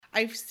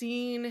I've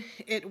seen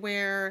it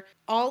where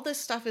all this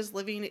stuff is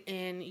living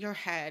in your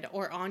head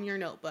or on your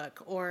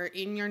notebook or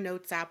in your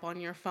notes app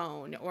on your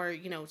phone or,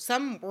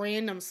 some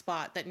random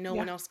spot that no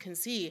one else can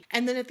see.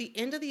 And then at the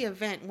end of the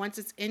event, once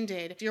it's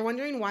ended, you're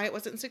wondering why it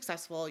wasn't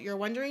successful. You're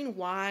wondering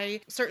why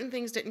certain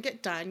things didn't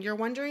get done. You're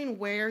wondering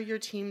where your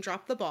team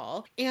dropped the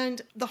ball.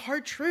 And the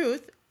hard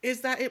truth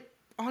is that it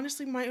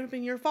honestly might have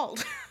been your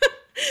fault.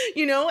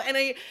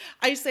 And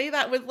I say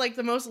that with like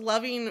the most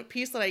loving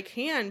piece that I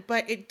can,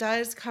 but it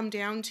does come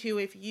down to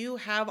if you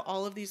have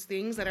all of these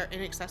things that are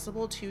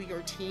inaccessible to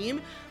your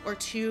team or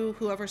to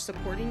whoever's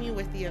supporting you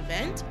with the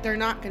event, they're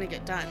not going to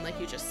get done, like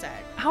you just said.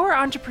 How are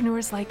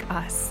entrepreneurs like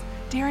us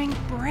daring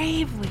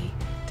bravely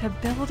to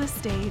build a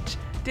stage,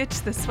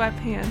 ditch the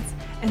sweatpants,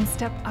 and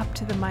step up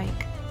to the mic?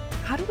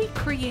 How do we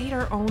create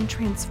our own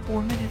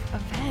transformative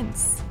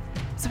events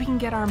so we can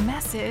get our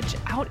message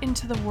out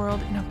into the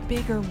world in a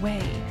bigger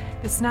way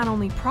that's not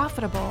only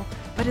profitable,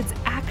 but it's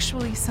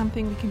actually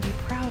something we can be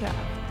proud of?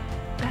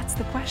 That's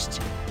the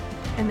question.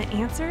 And the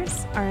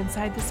answers are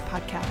inside this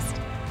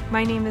podcast.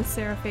 My name is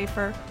Sarah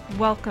Pfeiffer.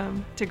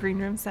 Welcome to Green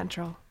Room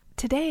Central.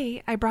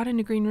 Today, I brought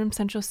into Green Room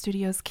Central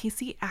Studios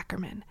Kaci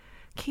Ackerman.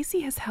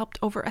 Kaci has helped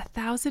over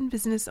 1,000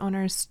 business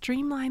owners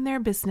streamline their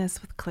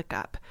business with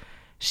ClickUp.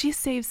 She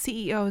saves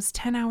CEOs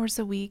 10 hours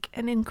a week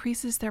and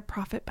increases their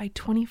profit by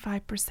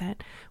 25%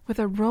 with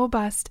a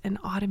robust and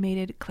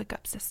automated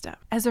ClickUp system.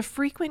 As a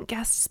frequent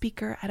guest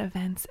speaker at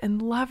events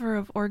and lover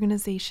of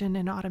organization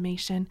and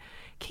automation,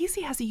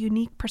 Kaci has a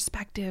unique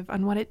perspective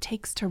on what it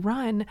takes to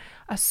run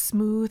a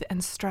smooth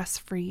and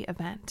stress-free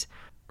event.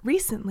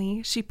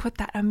 Recently, she put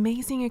that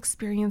amazing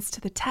experience to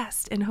the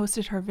test and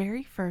hosted her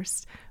very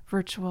first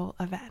virtual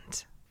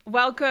event.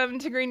 Welcome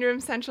to Green Room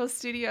Central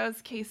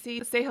Studios,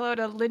 Kaci. Say hello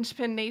to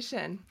Lynchpin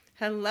Nation.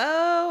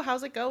 Hello,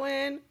 how's it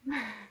going?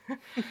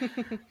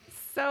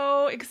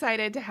 So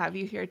excited to have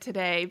you here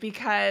today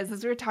because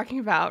as we were talking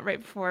about right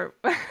before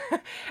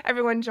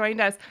everyone joined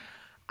us,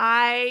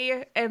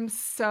 I am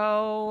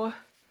so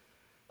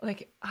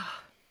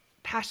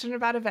passionate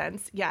about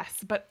events,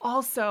 yes, but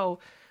also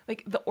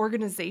like the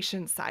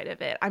organization side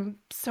of it. I'm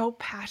so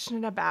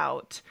passionate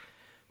about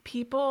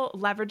people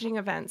leveraging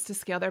events to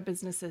scale their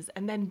businesses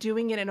and then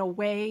doing it in a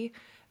way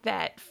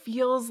that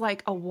feels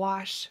like a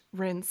wash,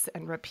 rinse,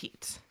 and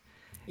repeat.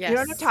 Yes. You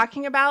know what I'm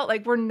talking about?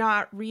 Like we're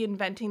not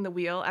reinventing the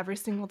wheel every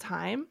single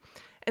time.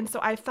 And so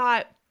I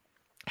thought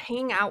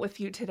hanging out with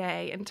you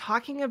today and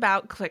talking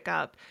about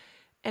ClickUp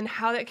and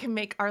how that can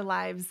make our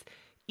lives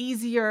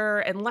easier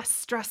and less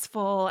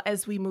stressful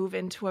as we move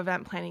into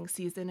event planning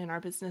season in our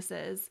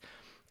businesses.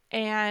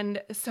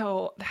 And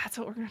so that's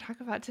what we're going to talk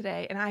about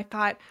today. And I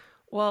thought,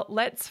 well,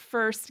 let's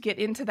first get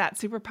into that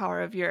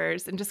superpower of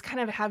yours and just kind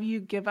of have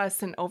you give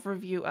us an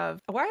overview of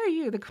why are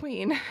you the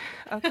queen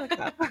of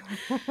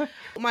ClickUp?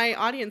 My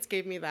audience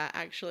gave me that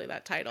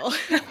title.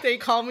 They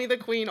call me the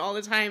queen all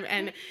the time.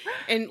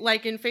 And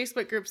like in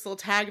Facebook groups, they'll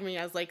tag me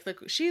as like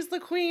she's the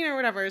queen or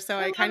whatever. So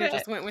I kind of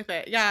just went with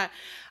it. Yeah.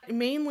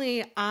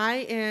 Mainly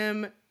I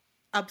am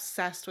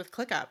obsessed with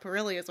ClickUp,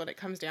 really is what it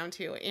comes down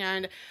to.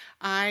 And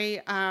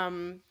I,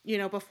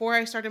 before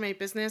I started my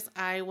business,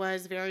 I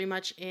was very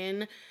much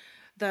in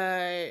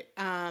the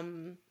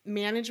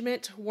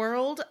management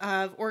world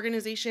of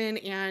organization.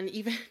 And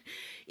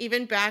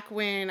even back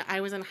when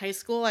I was in high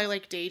school, I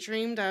like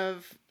daydreamed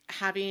of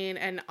having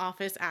an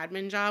office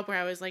admin job where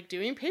I was like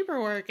doing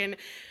paperwork and,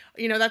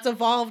 that's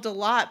evolved a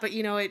lot, but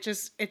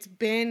it's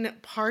been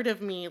part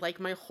of me like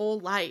my whole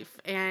life.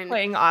 And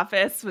playing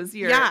office was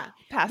your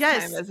pastime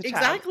as a child.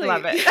 Exactly.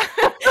 Love it.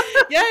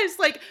 Yes.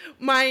 Like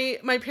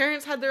my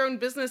parents had their own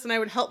business and I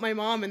would help my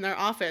mom in their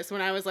office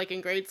when I was like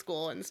in grade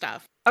school and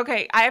stuff.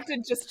 Okay, I have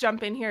to just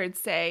jump in here and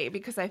say,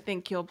 because I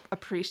think you'll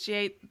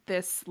appreciate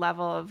this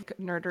level of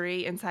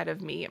nerdery inside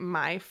of me.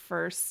 My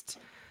first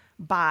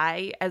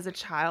buy as a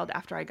child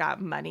after I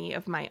got money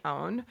of my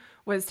own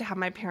was to have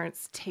my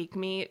parents take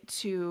me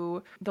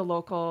to the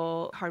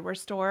local hardware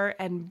store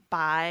and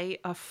buy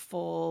a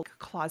full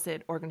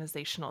closet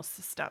organizational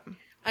system.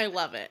 I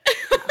love it.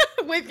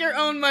 With your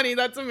own money.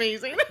 That's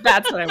amazing.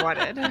 That's what I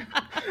wanted.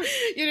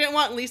 You didn't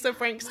want Lisa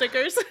Frank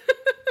stickers?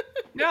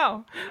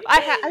 No,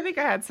 I think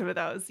I had some of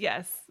those,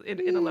 yes,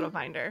 in a little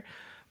binder.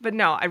 But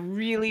no, I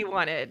really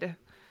wanted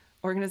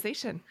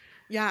organization.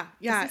 Yeah.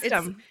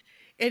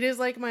 It is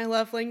like my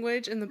love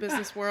language in the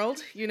business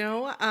world,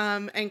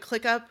 and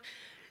ClickUp.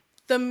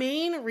 The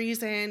main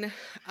reason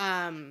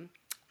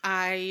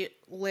I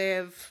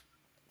live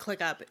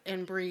ClickUp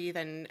and breathe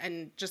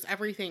and just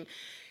everything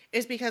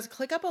is because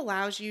ClickUp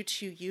allows you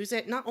to use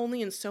it not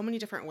only in so many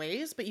different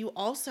ways, but you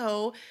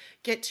also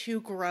get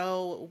to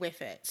grow with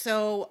it.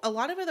 So a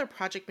lot of other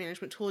project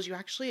management tools you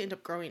actually end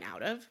up growing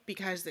out of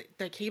because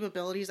the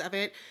capabilities of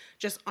it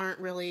just aren't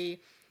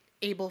really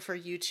able for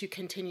you to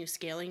continue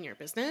scaling your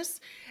business.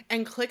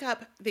 And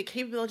ClickUp, the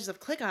capabilities of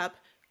ClickUp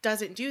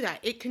doesn't do that.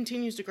 It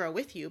continues to grow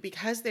with you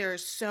because there are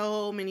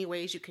so many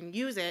ways you can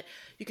use it.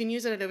 You can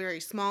use it in a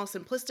very small,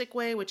 simplistic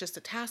way with just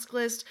a task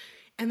list.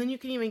 And then you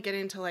can even get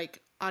into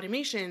like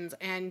automations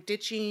and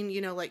ditching,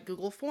 like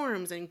Google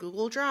Forms and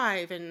Google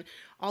Drive and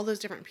all those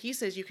different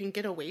pieces, you can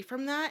get away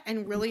from that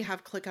and really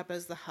have ClickUp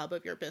as the hub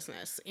of your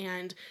business.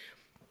 And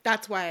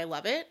that's why I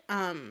love it.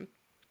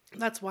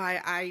 That's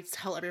why I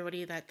tell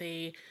everybody that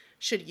they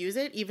should use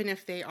it, even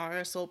if they are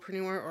a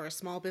solopreneur or a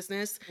small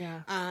business,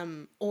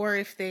 or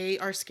if they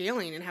are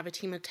scaling and have a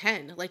team of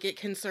 10, like it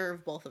can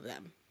serve both of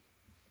them.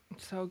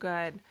 So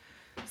good.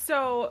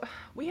 So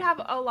we have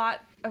a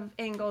lot of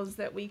angles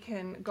that we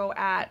can go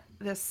at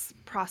this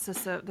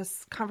process of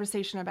this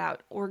conversation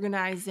about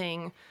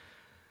organizing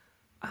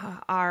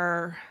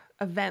our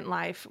event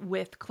life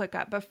with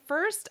ClickUp. But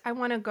first, I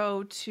want to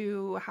go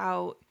to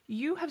how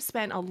you have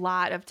spent a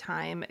lot of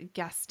time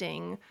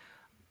guesting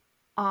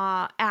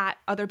at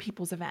other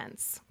people's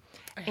events.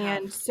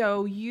 And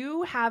so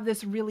you have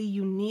this really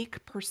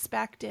unique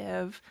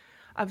perspective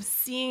of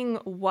seeing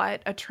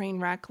what a train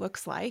wreck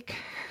looks like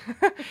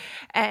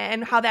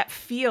and how that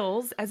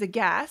feels as a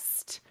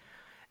guest.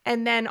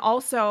 And then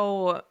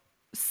also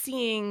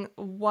seeing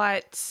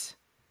what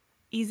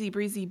easy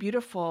breezy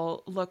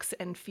beautiful looks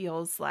and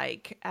feels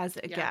like as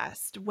a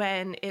guest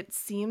when it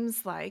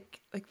seems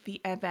like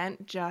the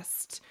event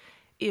just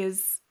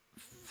is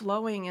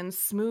flowing and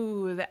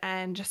smooth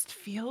and just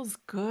feels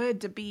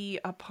good to be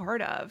a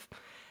part of.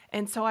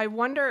 And so I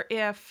wonder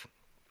if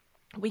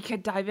we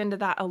could dive into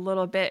that a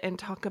little bit and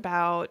talk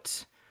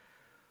about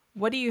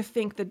what do you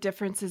think the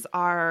differences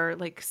are,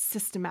 like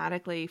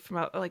systematically from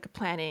a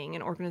planning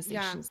and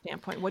organization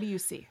standpoint? What do you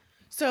see?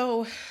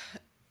 So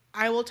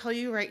I will tell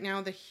you right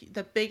now,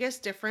 the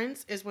biggest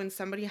difference is when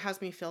somebody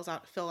has me fill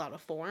out a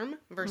form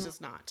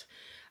versus not.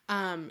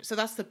 So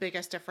that's the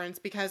biggest difference,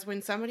 because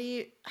when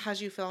somebody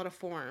has you fill out a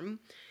form,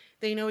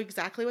 they know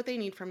exactly what they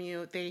need from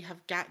you.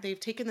 They've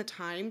taken the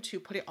time to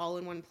put it all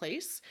in one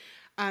place,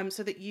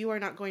 so that you are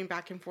not going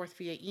back and forth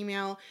via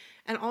email.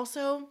 And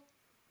also,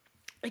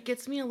 it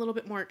gets me a little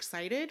bit more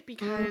excited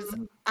because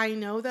I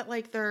know that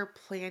they're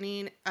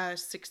planning a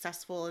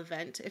successful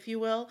event, if you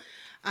will,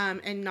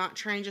 and not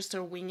trying just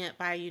to wing it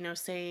by,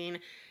 saying,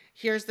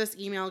 here's this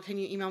email. Can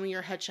you email me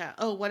your headshot?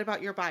 Oh, what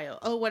about your bio?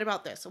 Oh, what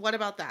about this? What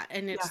about that?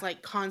 And it's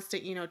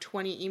constant,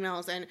 20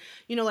 emails. And,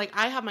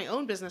 I have my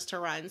own business to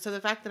run. So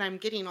the fact that I'm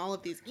getting all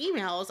of these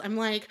emails, I'm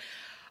like,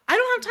 I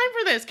don't have time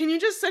for this. Can you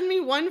just send me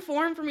one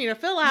form for me to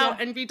fill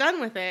out and be done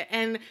with it?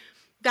 And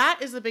that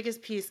is the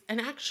biggest piece. And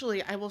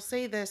actually, I will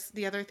say this,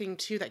 the other thing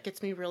too that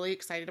gets me really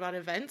excited about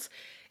events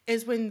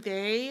is when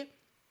they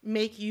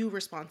make you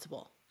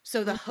responsible.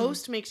 So the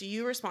host makes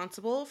you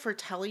responsible for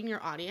telling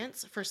your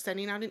audience, for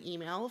sending out an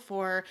email,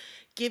 for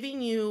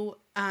giving you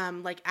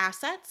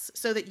assets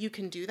so that you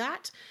can do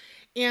that.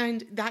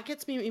 And that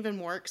gets me even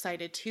more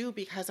excited too,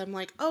 because I'm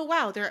like, oh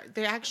wow,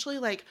 they actually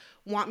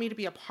want me to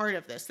be a part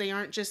of this. They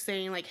aren't just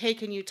saying hey,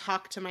 can you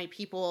talk to my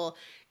people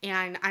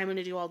and I'm going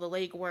to do all the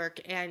legwork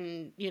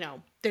and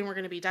then we're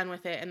going to be done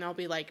with it and there'll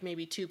be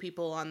maybe 2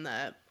 people on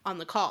the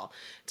call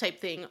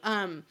type thing.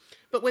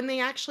 But when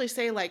they actually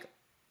say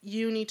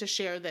you need to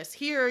share this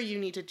here, you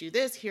need to do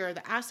this, here are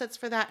the assets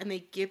for that, and they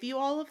give you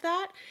all of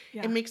that,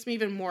 it makes me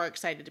even more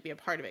excited to be a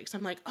part of it. Because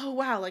I'm like, oh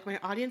wow, my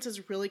audience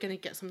is really going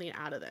to get something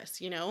out of this,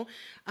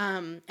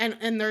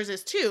 and theirs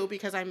is too,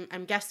 because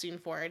I'm guesting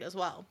for it as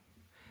well.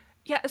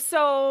 Yeah,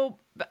 so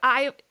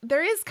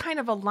there is kind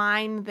of a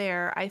line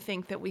there, I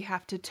think, that we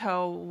have to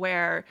toe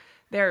where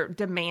they're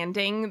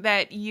demanding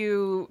that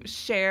you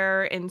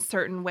share in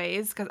certain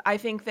ways, because I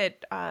think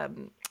that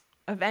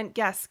event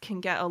guests can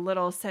get a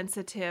little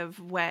sensitive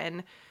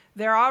when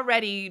they're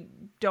already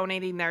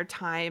donating their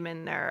time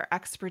and their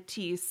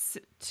expertise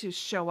to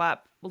show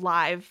up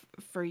live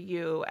for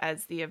you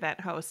as the event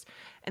host.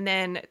 And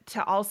then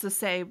to also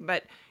say,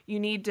 but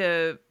you need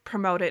to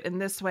promote it in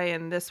this way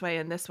and this way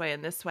and this way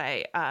and this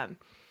way. And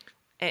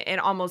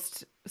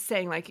almost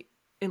saying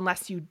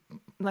unless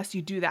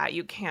you do that,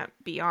 you can't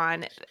be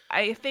on.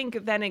 I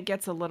think then it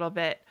gets a little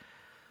bit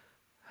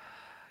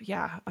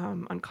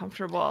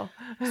uncomfortable.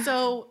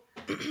 So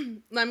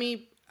let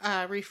me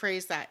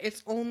rephrase that.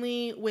 It's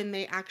only when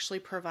they actually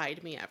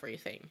provide me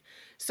everything.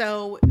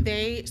 So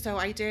I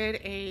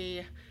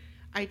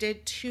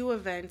did 2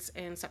 events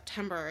in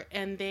September,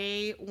 and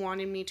they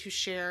wanted me to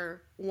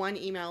share one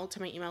email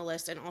to my email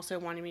list and also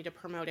wanted me to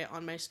promote it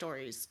on my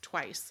stories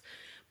twice.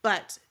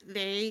 But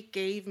they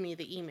gave me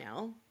the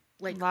email.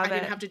 I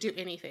didn't have to do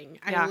anything.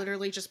 I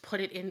literally just put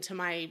it into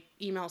my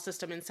email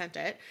system and sent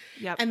it.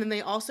 Yep. And then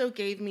they also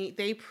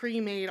they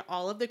pre-made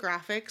all of the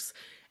graphics.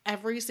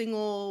 Every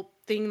single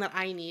thing that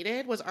I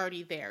needed was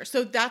already there.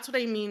 So that's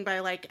what I mean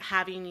by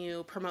having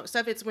you promote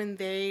stuff. It's when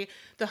the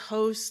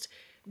host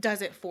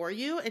does it for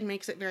you and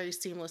makes it very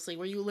seamlessly,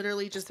 where you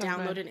literally just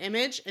download an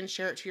image and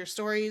share it to your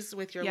stories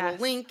with your little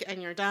link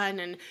and you're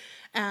done.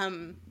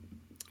 And,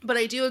 but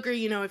I do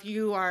agree, if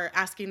you are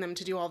asking them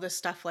to do all this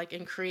stuff,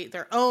 and create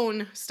their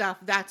own stuff,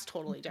 that's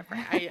totally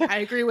different. I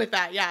agree with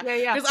that. Yeah.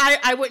 Because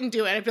I wouldn't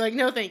do it. I'd be like,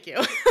 no, thank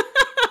you.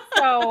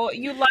 So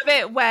you love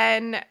it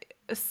when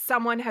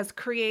someone has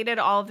created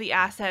all of the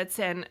assets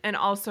and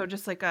also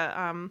just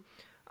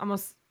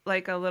almost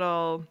like a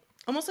little,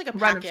 almost like a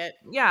packet.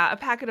 A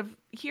packet of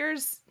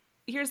here's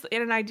here's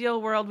in an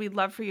ideal world, we'd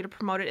love for you to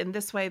promote it in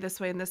this way, this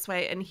way, and this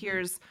way. And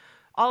here's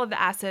all of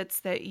the assets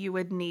that you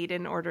would need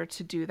in order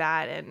to do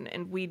that.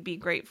 And we'd be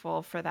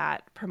grateful for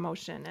that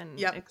promotion and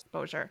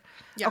exposure.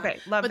 Yeah. Okay.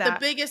 Love but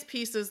that. The biggest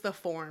piece is the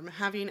form,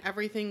 having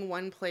everything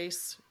one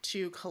place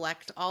to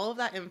collect all of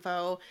that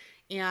info,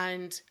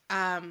 and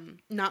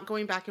not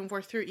going back and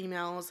forth through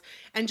emails,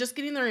 and just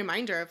getting the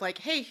reminder of like,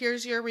 hey,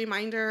 here's your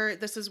reminder.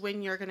 This is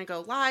when you're going to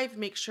go live.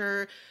 Make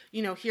sure,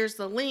 here's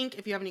the link.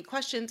 If you have any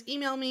questions,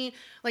 email me.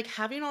 Like,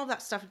 having all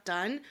that stuff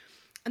done.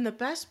 And the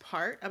best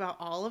part about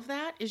all of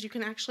that is you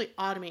can actually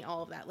automate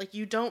all of that. Like,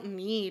 you don't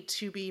need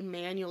to be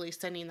manually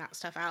sending that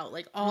stuff out.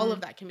 Like, all of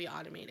that can be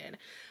automated.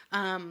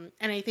 And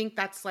I think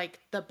that's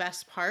like the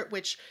best part,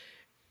 which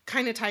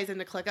kind of ties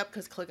into ClickUp,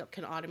 because ClickUp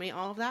can automate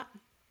all of that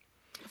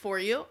for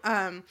you.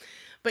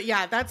 But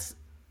yeah,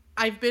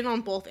 I've been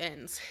on both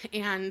ends.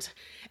 And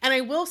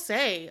I will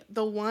say,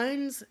 the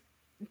ones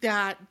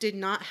that did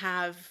not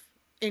have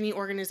any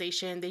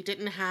organization, they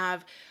didn't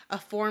have a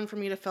form for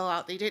me to fill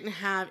out, they didn't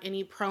have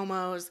any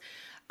promos.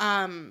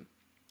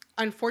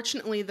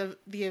 Unfortunately, the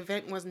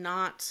event was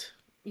not,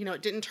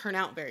 it didn't turn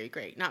out very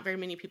great. Not very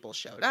many people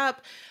showed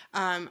up.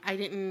 I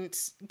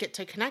didn't get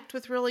to connect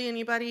with really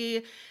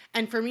anybody.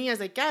 And for me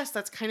as a guest,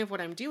 that's kind of what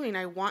I'm doing.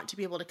 I want to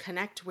be able to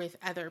connect with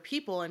other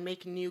people and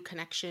make new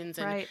connections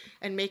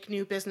and make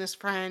new business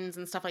friends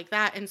and stuff like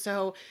that. And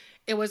so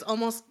it was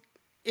almost,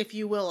 if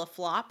you will, a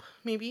flop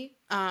maybe.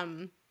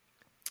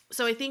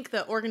 So I think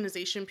the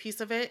organization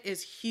piece of it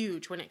is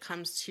huge when it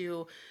comes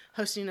to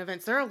hosting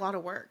events. They're a lot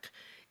of work.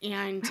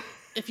 And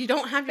if you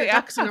don't have your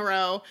ducks in a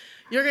row,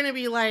 you're going to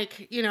be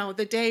like,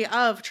 the day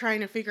of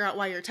trying to figure out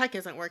why your tech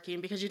isn't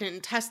working because you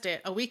didn't test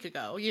it a week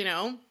ago,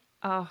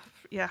 Oh,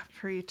 yeah,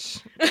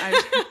 preach.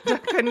 I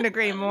couldn't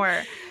agree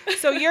more.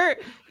 So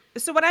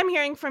what I'm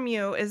hearing from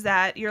you is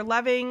that you're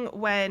loving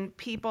when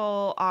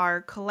people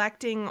are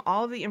collecting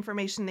all of the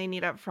information they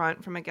need up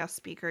front from a guest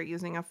speaker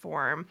using a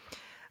form.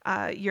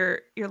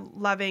 You're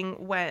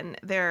loving when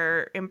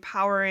they're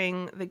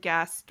empowering the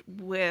guest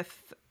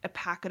with a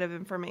packet of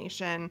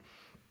information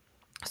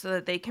so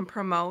that they can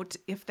promote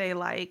if they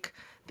like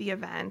the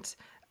event.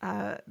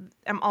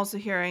 I'm also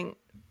hearing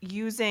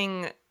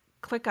using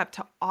ClickUp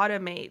to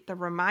automate the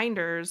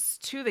reminders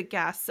to the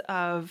guests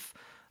of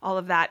all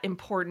of that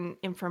important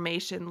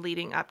information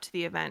leading up to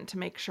the event to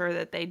make sure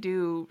that they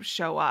do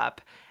show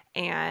up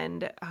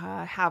and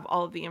have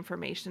all of the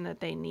information that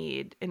they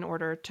need in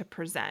order to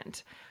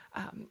present.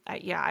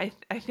 I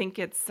think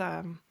it's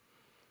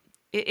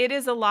it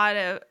is a lot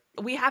of,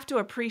 we have to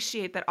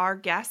appreciate that our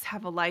guests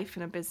have a life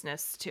and a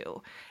business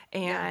too,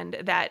 and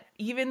that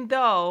even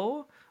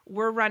though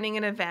we're running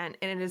an event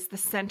and it is the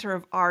center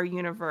of our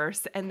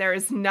universe and there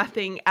is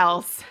nothing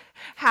else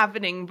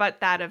happening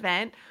but that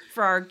event,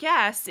 for our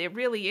guests it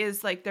really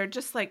is like they're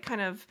just like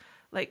kind of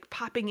like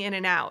popping in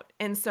and out,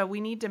 and so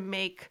we need to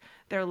make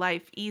their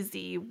life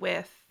easy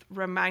with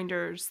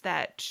reminders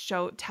that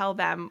tell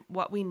them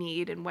what we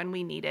need and when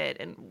we need it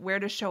and where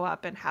to show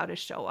up and how to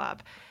show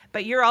up.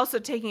 But you're also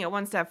taking it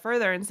one step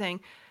further and saying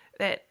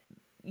that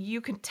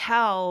you can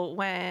tell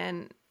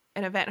when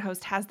an event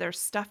host has their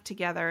stuff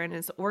together and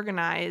is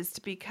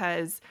organized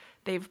because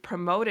they've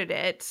promoted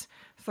it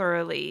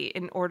thoroughly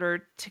in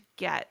order to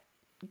get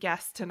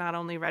guests to not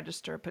only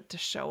register but to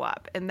show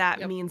up. And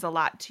that means a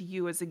lot to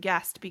you as a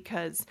guest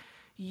because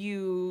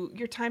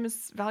your time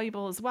is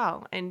valuable as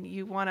well, and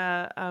you want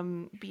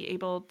to be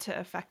able to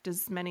affect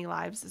as many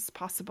lives as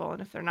possible.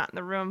 And if they're not in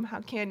the room,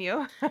 how can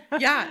you?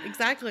 Yeah,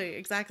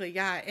 exactly.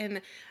 Yeah.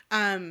 And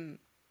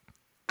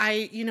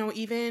I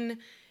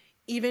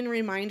even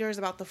reminders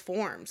about the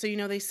form. So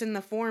they send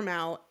the form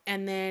out,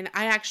 and then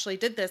I actually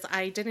did this.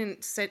 I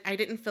didn't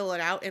fill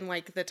it out in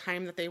like the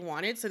time that they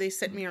wanted, so they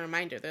sent me a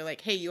reminder. They're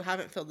like, hey, you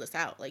haven't filled this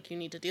out, like you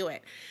need to do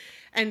it.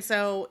 And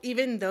so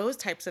even those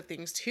types of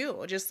things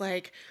too, just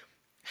like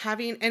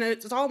and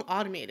it's all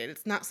automated.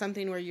 It's not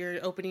something where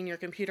you're opening your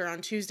computer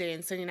on Tuesday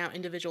and sending out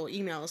individual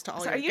emails to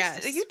all your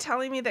guests. Are you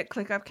telling me that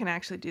ClickUp can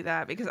actually do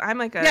that? Because I'm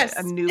like a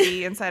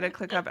newbie inside of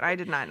ClickUp, and I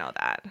did not know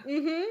that.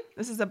 Mm-hmm.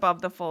 This is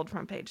above the fold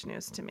front page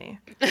news to me.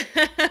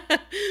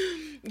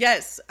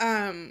 Yes,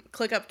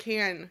 ClickUp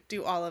can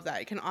do all of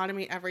that. It can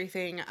automate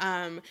everything.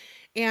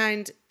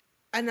 And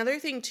another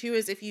thing too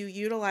is if you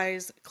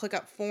utilize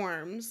ClickUp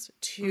forms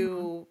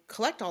to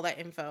collect all that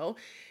info,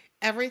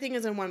 everything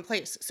is in one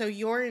place. So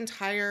your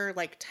entire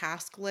like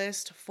task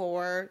list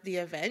for the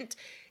event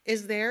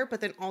is there,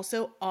 but then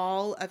also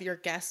all of your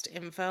guest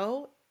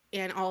info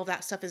and all of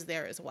that stuff is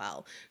there as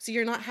well. So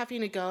you're not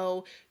having to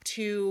go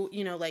to,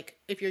 like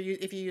if you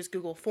use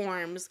Google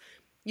Forms,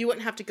 you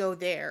wouldn't have to go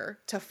there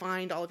to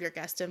find all of your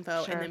guest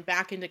info and then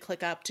back into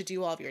ClickUp to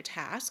do all of your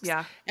tasks.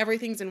 Yeah.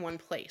 Everything's in one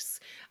place.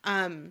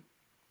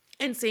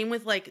 And same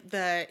with like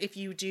if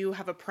you do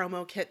have a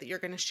promo kit that you're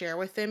going to share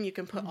with them, you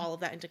can put all of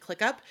that into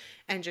ClickUp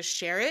and just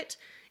share it,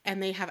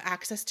 and they have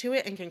access to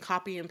it and can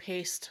copy and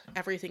paste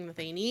everything that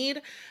they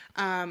need.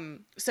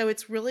 So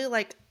it's really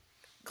like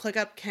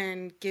ClickUp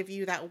can give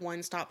you that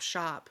one-stop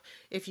shop,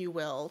 if you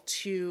will,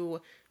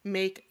 to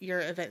make your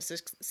event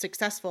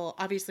successful,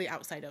 obviously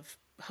outside of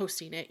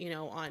hosting it,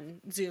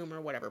 on Zoom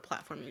or whatever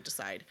platform you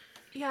decide.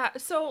 Yeah.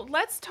 So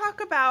let's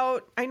talk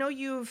about, I know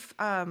you've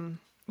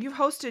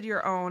hosted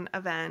your own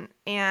event,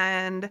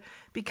 and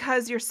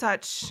because you're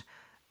such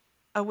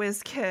a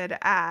whiz kid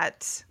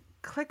at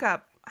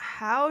ClickUp,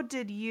 how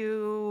did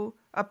you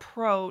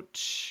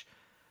approach,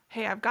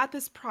 hey, I've got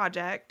this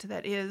project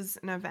that is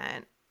an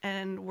event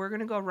and we're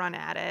going to go run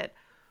at it.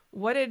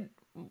 What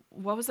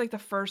was like the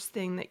first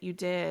thing that you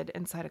did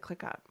inside of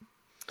ClickUp?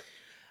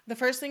 The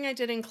first thing I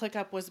did in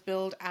ClickUp was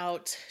build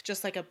out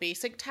just like a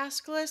basic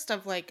task list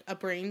of like a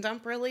brain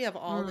dump really of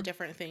all the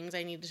different things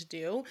I needed to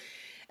do.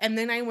 And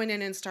then I went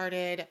in and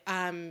started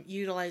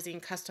utilizing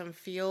custom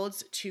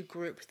fields to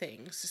group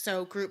things.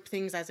 So group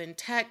things as in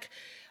tech,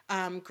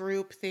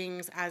 group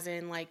things as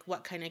in like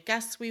what kind of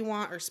guests we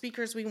want or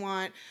speakers we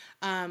want.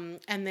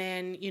 And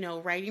then,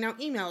 writing out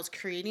emails,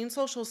 creating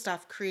social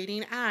stuff,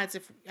 creating ads.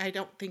 If I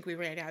don't think we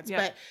ran ads,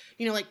 but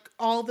like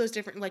all those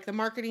different, like the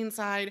marketing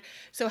side.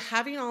 So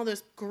having all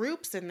those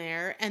groups in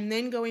there and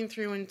then going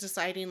through and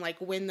deciding like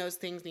when those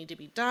things need to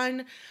be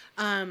done.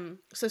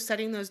 So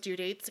setting those due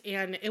dates,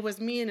 and it was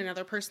me and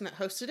another person that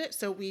hosted it.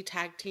 So we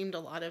tag teamed a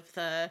lot of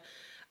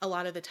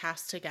the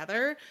tasks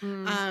together.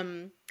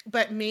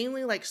 But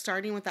mainly like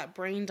starting with that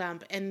brain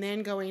dump and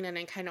then going in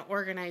and kind of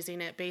organizing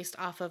it based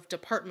off of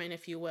department,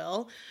 if you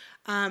will.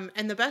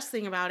 And the best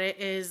thing about it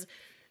is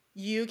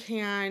you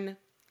can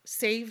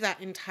save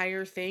that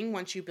entire thing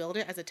once you build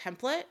it as a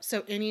template.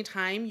 So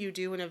anytime you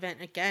do an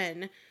event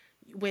again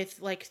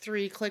with like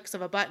 3 clicks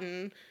of a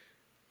button,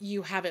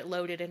 you have it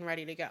loaded and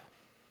ready to go.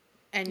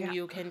 And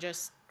you can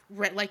just,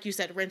 like you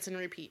said, rinse and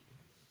repeat.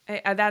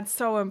 That's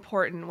so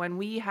important. When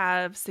we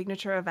have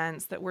signature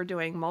events that we're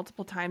doing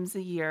multiple times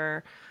a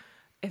year,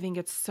 I think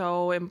it's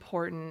so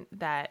important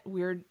that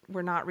we're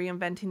not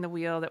reinventing the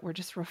wheel, that we're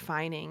just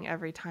refining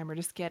every time. We're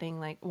just getting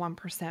like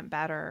 1%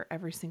 better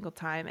every single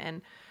time,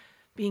 and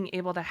being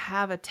able to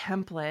have a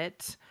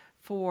template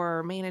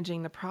for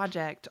managing the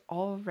project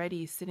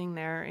already sitting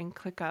there in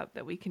ClickUp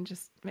that we can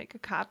just make a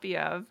copy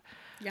of.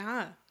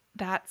 Yeah.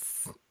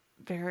 That's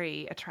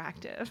very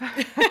attractive.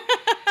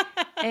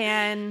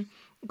 And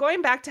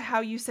going back to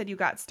how you said you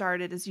got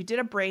started, is you did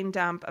a brain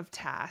dump of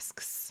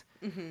tasks.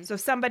 Mm-hmm. So if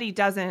somebody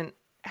doesn't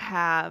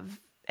have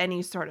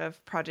any sort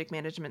of project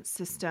management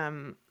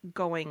system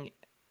going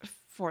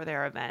for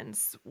their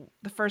events,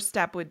 the first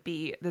step would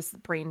be this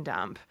brain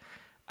dump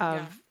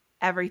of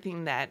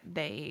everything that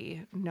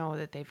they know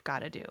that they've got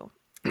to do.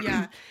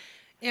 Yeah.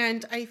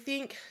 And I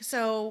think,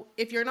 so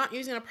if you're not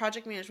using a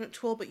project management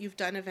tool, but you've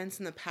done events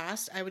in the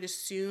past, I would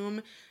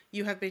assume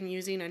you have been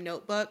using a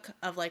notebook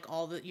of like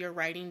you're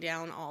writing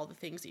down all the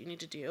things that you need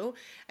to do.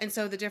 And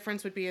so the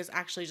difference would be is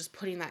actually just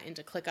putting that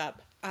into ClickUp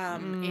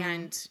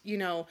and,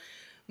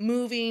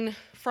 moving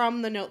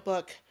from the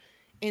notebook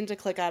into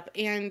ClickUp.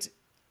 And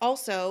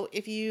also,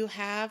 if you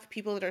have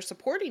people that are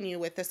supporting you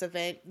with this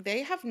event,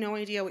 they have no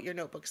idea what your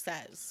notebook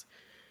says.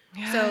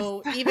 Yes.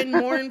 So even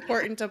more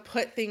important to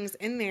put things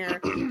in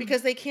there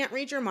because they can't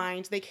read your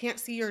mind. They can't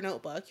see your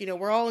notebook.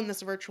 We're all in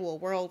this virtual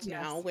world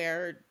now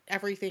where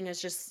everything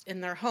is just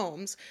in their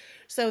homes.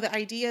 So the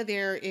idea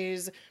there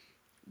is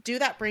do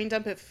that brain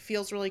dump. It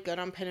feels really good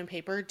on pen and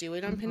paper. Do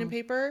it on pen and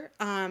paper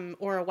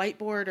or a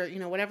whiteboard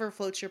or, whatever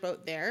floats your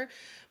boat there.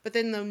 But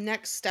then the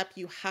next step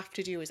you have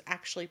to do is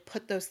actually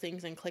put those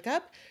things in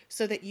ClickUp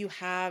so that you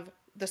have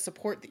the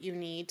support that you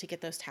need to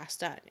get those tasks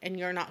done. And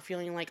you're not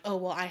feeling like, oh,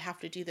 well, I have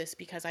to do this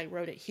because I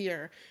wrote it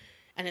here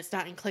and it's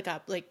not in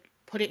ClickUp. Like,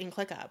 put it in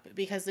ClickUp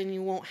because then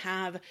you won't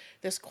have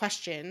this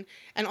question.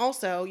 And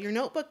also, your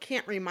notebook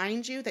can't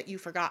remind you that you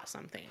forgot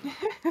something.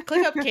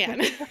 ClickUp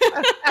can.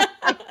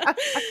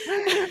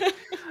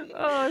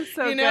 Oh,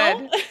 so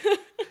good.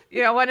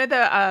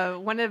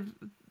 One of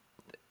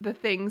the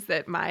things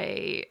that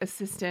my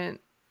assistant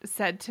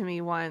said to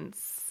me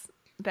once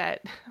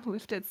that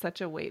lifted such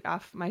a weight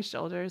off my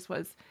shoulders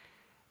was,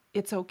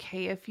 it's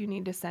okay if you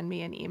need to send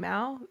me an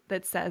email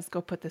that says,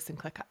 go put this in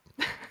ClickUp.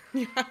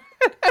 Yeah.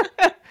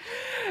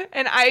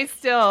 And I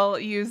still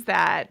use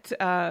that.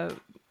 I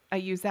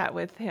use that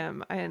with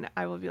him, and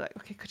I will be like,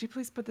 okay, could you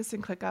please put this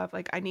in ClickUp?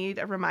 Like, I need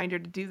a reminder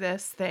to do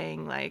this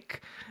thing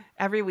like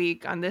every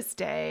week on this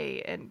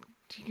day. And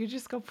you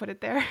just go put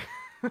it there.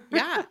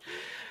 Yeah.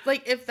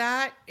 Like if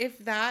that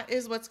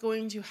is what's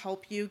going to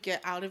help you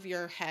get out of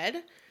your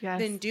head,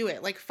 then do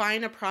it. Like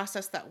find a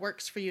process that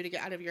works for you to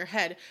get out of your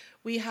head.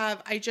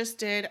 I just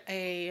did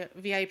a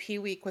VIP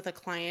week with a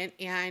client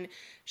and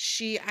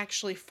she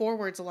actually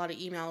forwards a lot of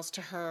emails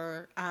to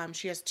her.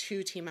 She has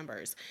 2 team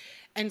members.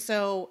 And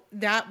so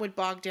that would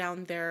bog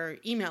down their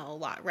email a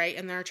lot, right?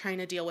 And they're trying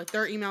to deal with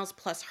their emails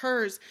plus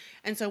hers.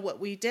 And so what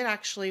we did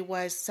actually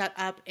was set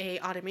up a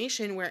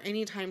automation where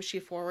anytime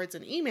she forwards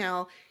an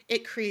email,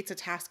 it creates a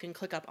task in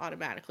ClickUp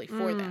automatically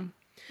for them.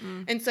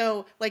 And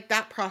so like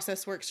that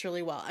process works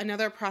really well.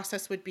 Another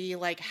process would be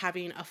like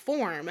having a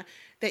form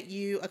a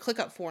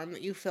ClickUp form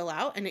that you fill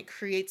out and it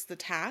creates the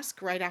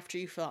task right after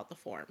you fill out the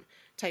form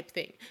type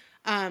thing.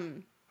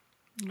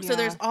 So Yeah.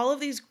 there's all of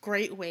these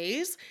great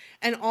ways,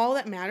 and all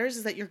that matters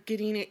is that you're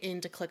getting it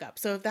into ClickUp.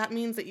 So if that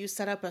means that you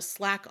set up a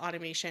Slack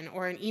automation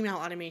or an email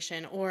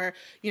automation, or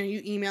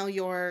you email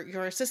your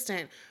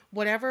assistant,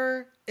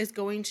 whatever is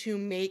going to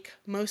make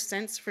most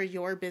sense for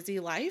your busy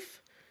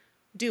life,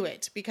 do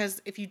it.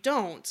 Because if you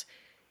don't,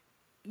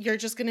 you're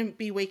just going to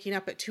be waking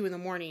up at 2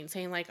 a.m.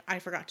 saying like, I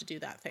forgot to do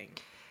that thing.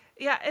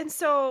 Yeah, and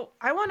so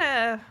I want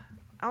to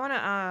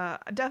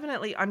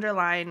definitely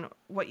underline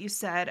what you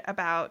said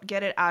about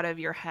get it out of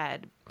your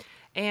head.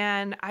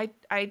 And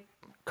I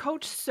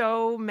coach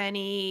so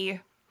many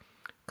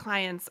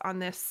clients on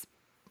this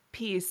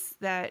piece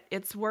that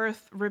it's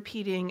worth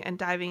repeating and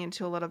diving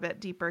into a little bit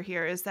deeper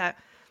here, is that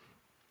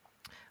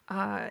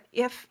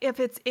if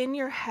it's in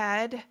your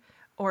head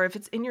or if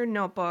it's in your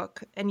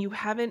notebook and you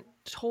haven't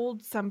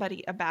told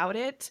somebody about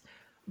it,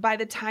 by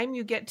the time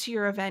you get to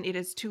your event, it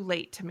is too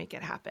late to make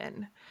it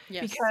happen.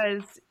 Yes.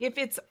 Because if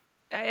it's,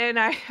 and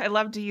I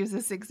love to use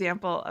this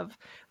example of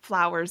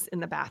flowers in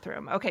the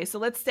bathroom. Okay, so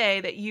let's say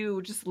that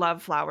you just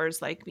love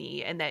flowers like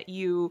me, and that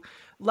you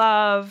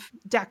love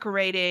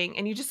decorating,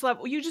 and you just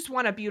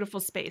want a beautiful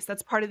space.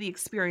 That's part of the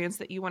experience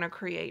that you want to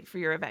create for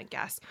your event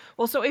guests.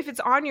 Well, so if it's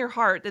on your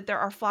heart that there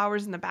are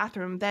flowers in the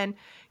bathroom, then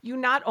you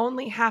not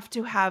only have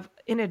to have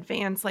in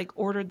advance like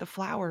ordered the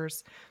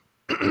flowers,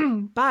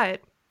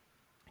 but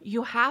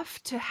you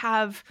have to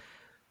have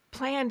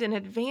planned in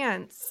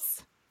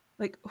advance,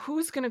 like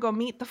who's going to go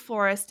meet the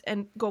florist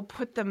and go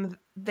put them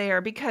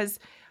there, because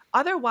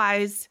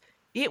otherwise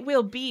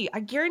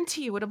I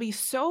guarantee you, it'll be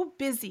so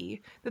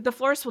busy that the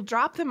florist will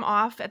drop them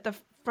off at the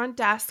front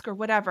desk or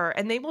whatever,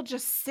 and they will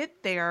just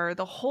sit there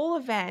the whole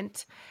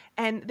event,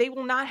 and they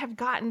will not have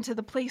gotten to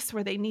the place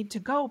where they need to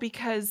go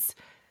because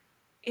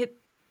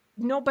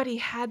nobody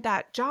had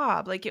that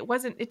job. Like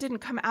it didn't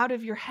come out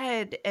of your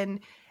head and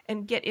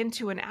get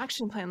into an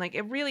action plan. Like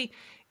it really,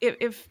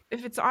 if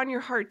it's on your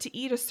heart to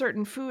eat a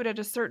certain food at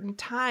a certain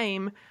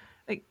time,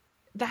 like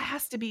that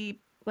has to be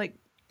like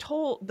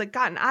told, like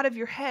gotten out of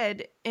your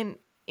head and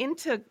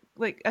into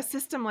like a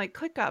system like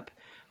ClickUp,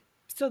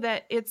 so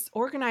that it's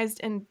organized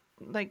and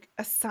like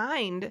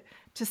assigned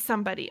to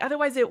somebody.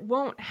 Otherwise it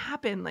won't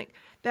happen. Like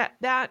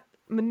that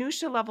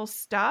minutia level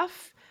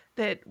stuff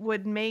that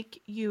would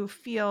make you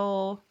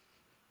feel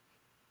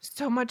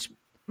so much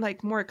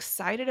like more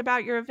excited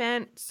about your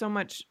event, so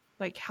much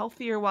like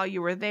healthier while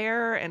you were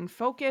there and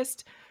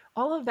focused.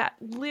 All of that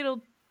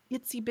little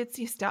itsy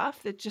bitsy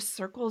stuff that just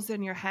circles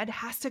in your head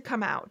has to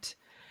come out.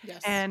 Yes.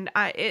 And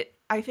I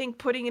think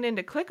putting it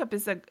into ClickUp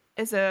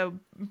is a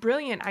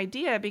brilliant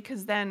idea,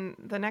 because then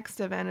the next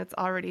event, it's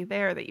already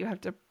there that you have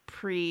to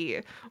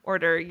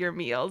pre-order your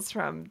meals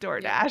from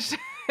DoorDash.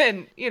 Yeah.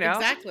 And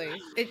exactly.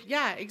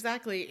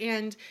 Exactly.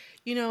 And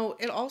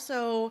it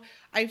also,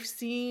 I've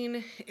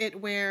seen it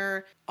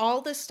where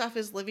all this stuff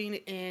is living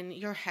in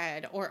your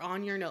head or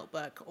on your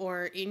notebook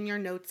or in your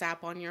notes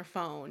app on your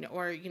phone,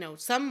 or,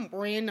 some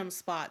random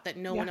spot that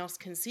no one else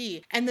can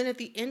see. And then at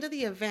the end of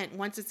the event,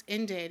 once it's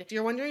ended,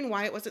 you're wondering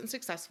why it wasn't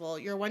successful.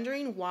 You're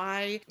wondering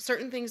why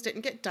certain things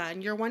didn't get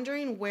done. You're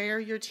wondering where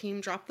your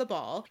team dropped the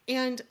ball.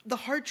 And the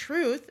hard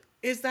truth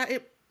is that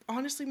it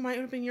honestly might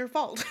have been your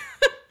fault.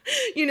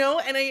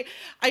 And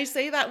I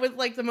say that with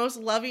like the most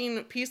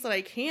loving piece that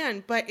I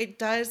can, but it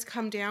does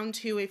come down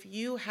to, if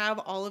you have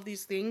all of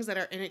these things that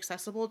are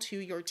inaccessible to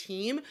your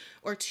team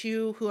or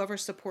to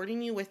whoever's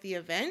supporting you with the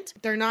event,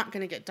 they're not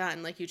going to get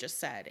done, like you just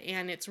said.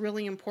 And it's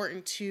really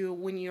important to,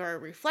 when you're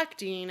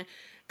reflecting,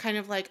 kind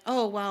of like,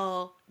 oh,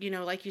 well,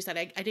 like you said,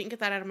 I didn't get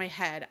that out of my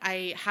head.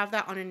 I have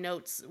that on a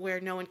notes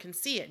where no one can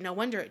see it. No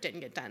wonder it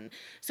didn't get done.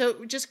 So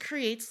it just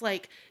creates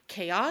like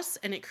chaos,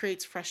 and it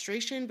creates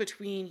frustration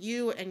between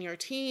you and your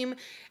team.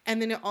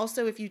 And then it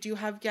also, if you do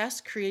have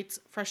guests, creates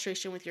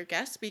frustration with your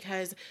guests,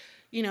 because,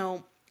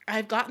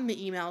 I've gotten the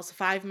emails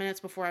 5 minutes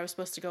before I was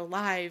supposed to go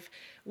live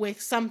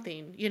with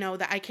something,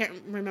 that I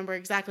can't remember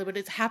exactly, but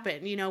it's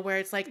happened, where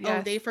it's like,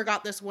 oh, they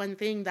forgot this one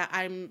thing that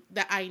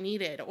I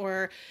needed,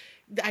 or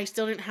I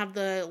still didn't have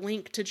the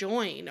link to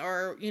join,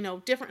 or,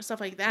 different stuff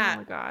like that. Oh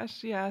my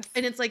gosh. Yes.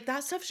 And it's like,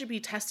 that stuff should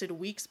be tested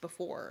weeks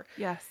before.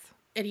 Yes.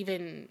 It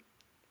even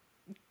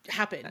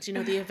happens.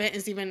 The event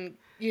is even,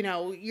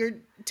 your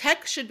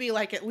tech should be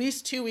like at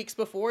least 2 weeks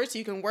before, so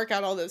you can work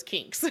out all those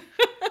kinks.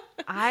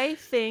 I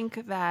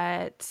think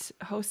that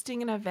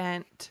hosting an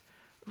event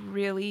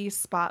really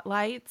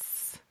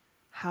spotlights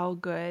how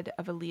good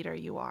of a leader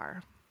you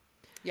are.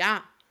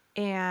 Yeah.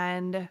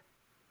 And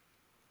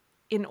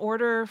in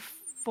order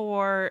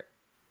for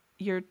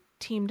your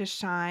team to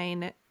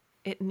shine,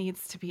 it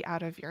needs to be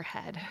out of your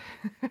head.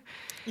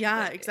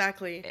 Yeah,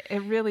 exactly.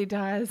 It really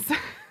does.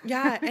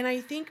 Yeah. And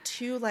I think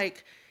too,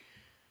 like,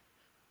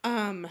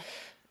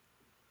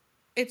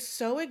 it's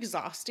so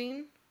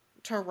exhausting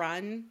to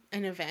run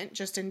an event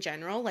just in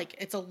general. Like,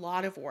 it's a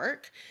lot of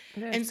work.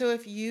 And so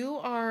if you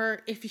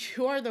are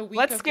the week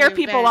Let's of scare the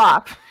people event,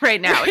 off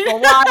right now. It's a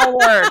lot of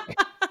work.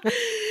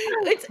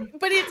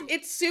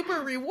 it's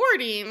super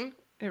rewarding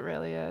It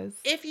really is.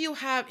 If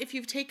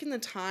you've taken the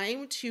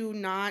time to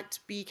not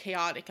be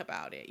chaotic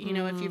about it, you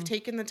know, if you've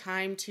taken the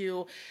time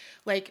to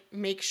like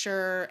make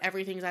sure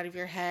everything's out of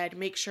your head,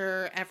 make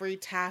sure every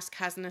task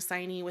has an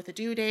assignee with a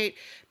due date,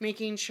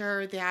 making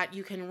sure that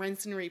you can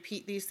rinse and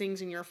repeat these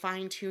things and you're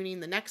fine tuning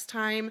the next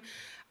time.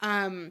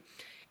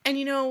 And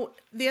you know,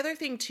 the other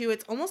thing too,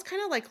 it's almost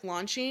kind of like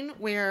launching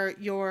where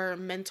your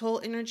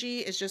mental energy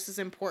is just as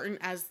important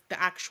as the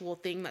actual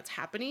thing that's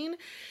happening.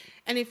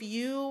 And if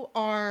you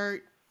are,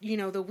 you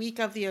know, the week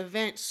of the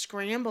event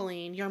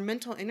scrambling, your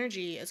mental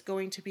energy is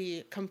going to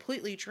be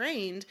completely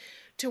drained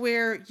to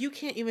where you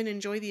can't even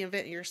enjoy the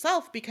event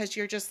yourself because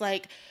you're just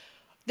like,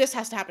 this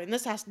has to happen.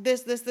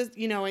 This,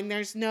 you know, and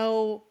there's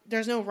no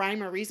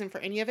rhyme or reason for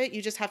any of it.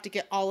 You just have to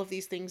get all of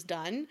these things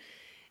done.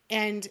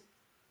 And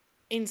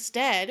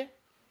instead,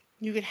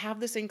 you could have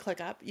this in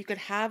ClickUp. You could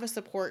have a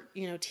support,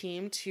 you know,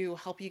 team to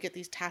help you get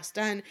these tasks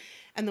done.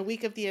 And the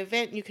week of the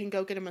event, you can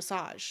go get a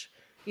massage,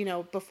 you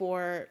know,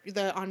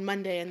 on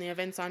Monday and the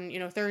event's on, you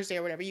know, Thursday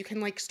or whatever. You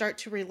can like start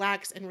to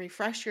relax and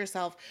refresh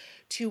yourself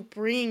to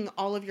bring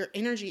all of your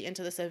energy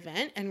into this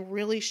event and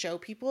really show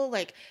people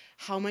like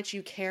how much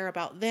you care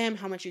about them,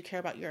 how much you care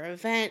about your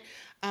event,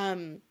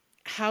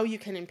 how you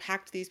can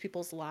impact these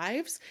people's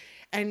lives.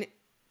 And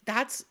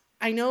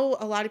I know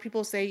a lot of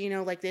people say, you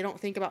know, like they don't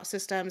think about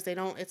systems,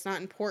 it's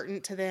not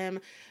important to them.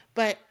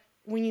 But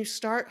when you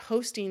start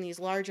hosting these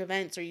large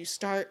events or you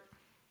start,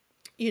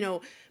 you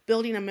know,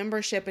 building a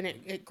membership and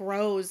it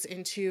grows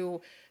into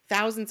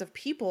thousands of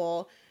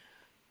people,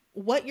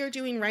 what you're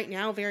doing right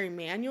now very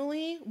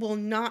manually will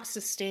not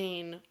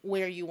sustain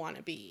where you want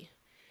to be.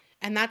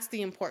 And that's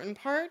the important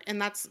part.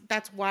 And that's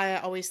why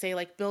I always say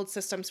like build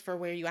systems for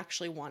where you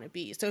actually want to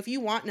be. So if you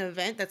want an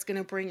event that's going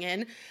to bring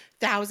in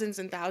thousands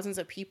and thousands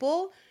of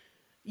people,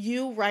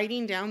 you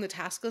writing down the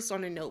task list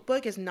on a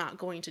notebook is not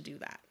going to do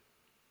that.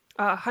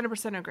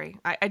 100% agree.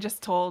 I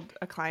just told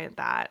a client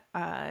that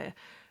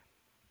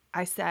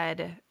I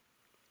said,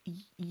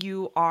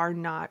 you are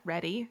not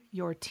ready.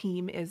 Your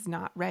team is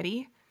not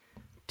ready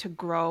to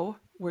grow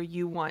where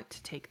you want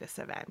to take this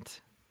event.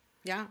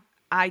 Yeah.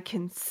 I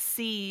can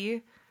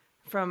see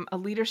from a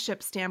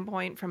leadership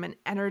standpoint, from an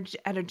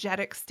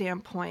energetic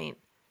standpoint,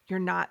 you're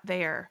not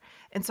there.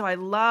 And so I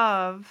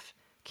love,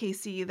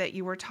 Kaci, that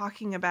you were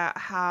talking about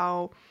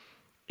how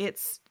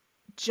it's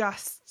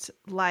just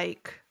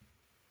like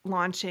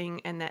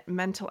launching and that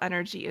mental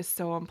energy is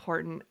so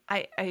important.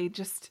 I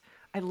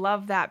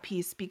love that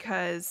piece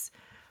because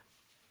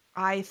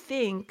I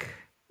think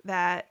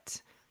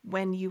that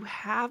when you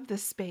have the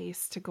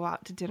space to go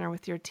out to dinner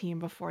with your team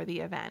before the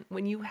event,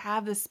 when you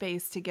have the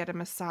space to get a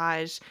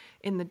massage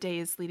in the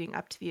days leading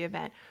up to the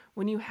event,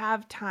 when you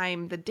have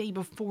time the day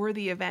before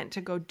the event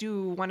to go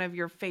do one of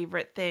your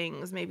favorite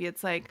things, maybe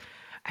it's like,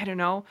 I don't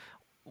know,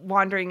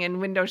 wandering and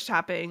window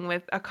shopping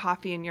with a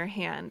coffee in your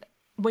hand.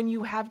 When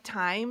you have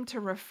time to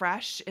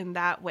refresh in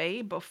that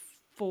way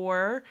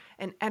before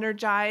and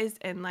energize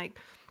and like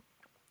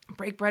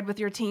break bread with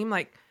your team,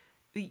 like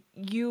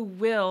you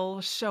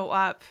will show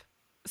up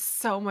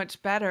so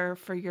much better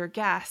for your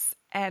guests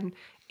and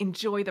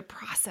enjoy the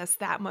process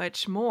that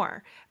much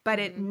more. But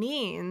it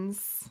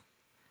means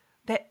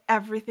that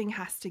everything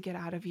has to get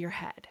out of your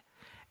head.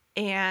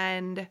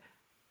 And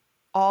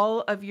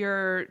all of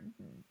your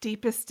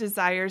deepest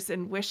desires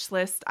and wish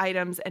list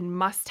items and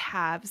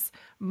must-haves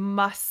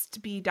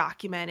must be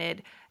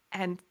documented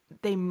and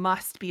they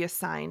must be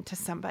assigned to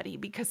somebody,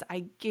 because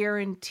I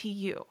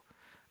guarantee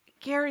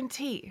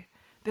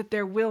that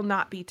there will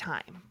not be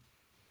time.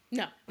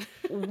 No.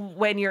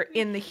 When you're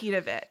in the heat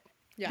of it.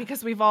 Yeah.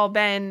 Because we've all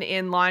been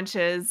in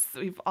launches,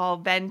 we've all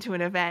been to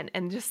an event,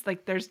 and just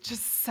like there's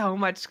just so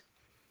much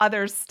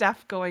other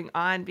stuff going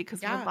on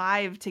because we're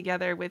live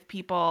together with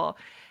people.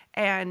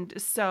 And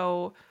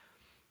so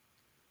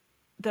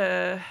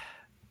the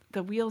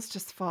wheels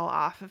just fall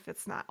off if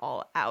it's not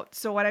all out.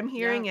 So what I'm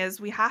hearing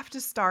is we have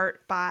to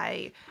start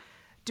by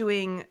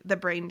doing the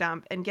brain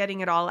dump and getting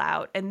it all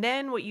out. And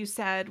then what you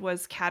said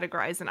was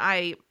categorize. And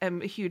I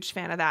am a huge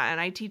fan of that. And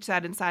I teach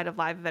that inside of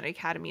Live Event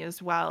Academy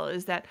as well,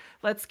 is that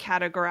let's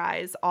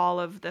categorize all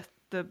of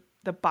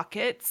the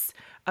buckets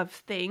of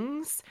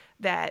things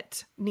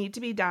that need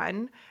to be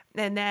done.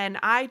 And then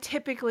I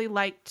typically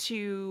like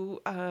to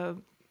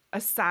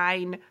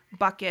assign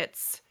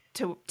buckets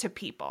to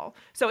people.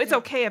 So it's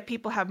okay if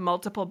people have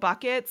multiple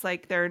buckets,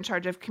 like they're in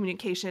charge of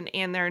communication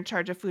and they're in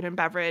charge of food and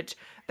beverage.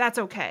 That's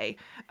okay.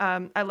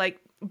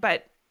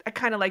 But I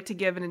kind of like to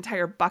give an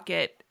entire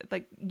bucket,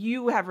 like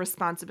you have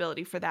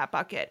responsibility for that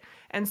bucket.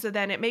 And so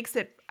then it makes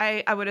it,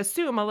 I would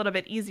assume, a little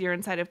bit easier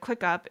inside of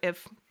ClickUp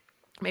if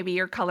maybe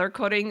you're color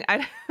coding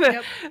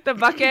the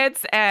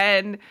buckets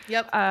and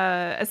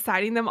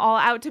assigning them all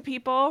out to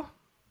people.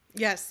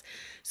 Yes.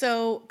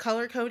 So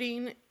color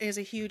coding is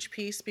a huge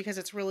piece because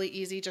it's really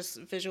easy just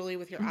visually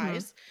with your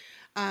eyes.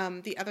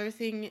 The other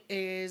thing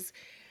is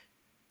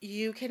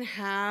you can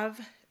have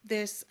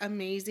this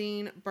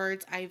amazing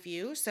bird's eye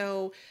view.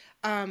 So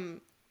I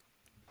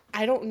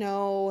don't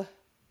know,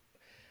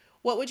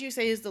 what would you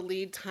say is the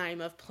lead time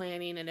of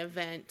planning an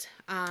event?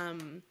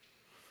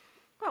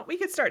 Well, we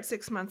could start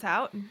 6 months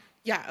out.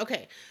 Yeah,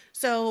 okay.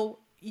 So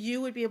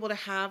you would be able to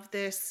have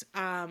this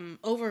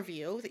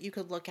overview that you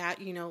could look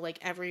at, like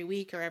every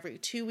week or every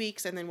 2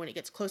 weeks. And then when it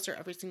gets closer,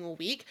 every single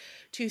week,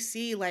 to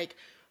see like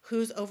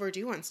who's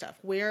overdue on stuff,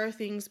 where are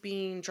things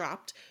being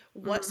dropped,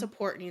 what Mm,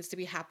 support needs to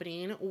be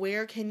happening,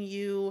 where can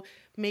you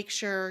make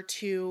sure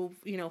to,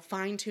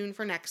 fine tune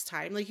for next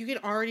time. Like you can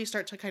already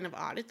start to kind of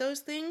audit those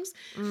things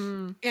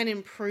mm, and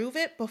improve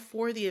it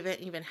before the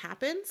event even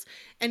happens.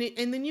 And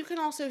then you can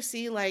also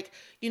see like,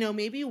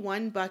 maybe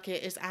one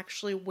bucket is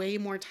actually way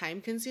more time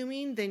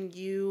consuming than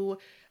you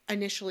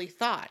initially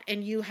thought,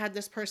 and you had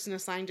this person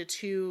assigned to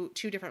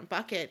two different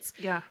buckets.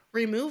 yeah.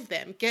 Remove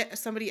them, get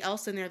somebody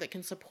else in there that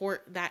can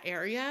support that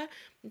area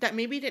that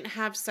maybe didn't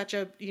have such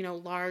a,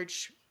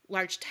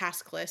 large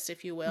task list,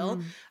 if you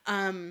will.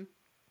 Mm,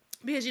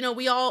 Because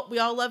we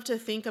all love to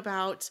think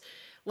about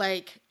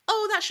like,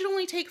 oh, that should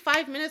only take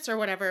 5 minutes or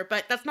whatever,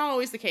 but that's not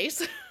always the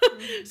case.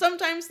 mm.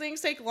 Sometimes things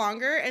take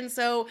longer, and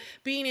so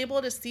being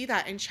able to see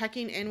that and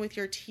checking in with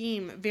your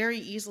team very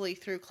easily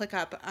through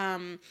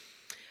ClickUp.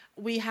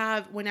 We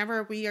have,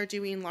 whenever we are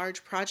doing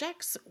large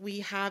projects,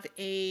 we have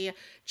a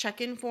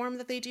check-in form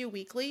that they do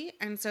weekly.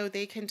 And so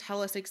they can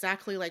tell us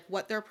exactly like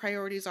what their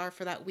priorities are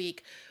for that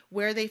week,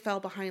 where they fell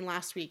behind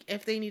last week,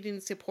 if they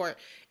needed support,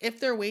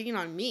 if they're waiting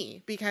on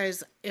me,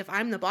 because if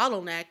I'm the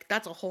bottleneck,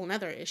 that's a whole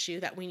nother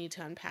issue that we need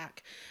to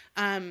unpack.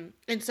 And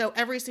so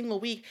every single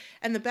week,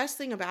 and the best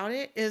thing about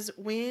it is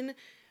when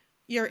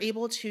you're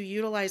able to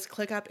utilize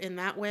ClickUp in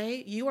that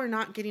way, you are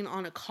not getting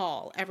on a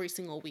call every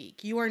single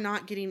week. You are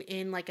not getting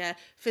in like a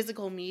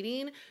physical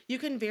meeting. You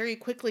can very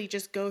quickly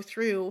just go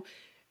through,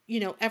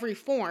 every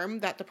form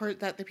that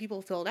the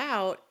people filled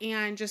out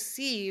and just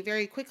see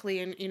very quickly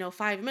in,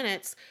 5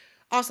 minutes,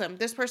 awesome,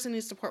 this person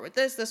needs support with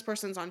this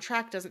person's on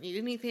track, doesn't need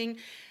anything.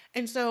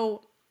 And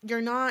so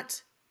you're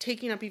not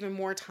taking up even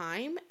more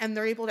time, and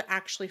they're able to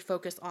actually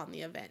focus on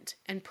the event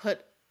and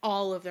put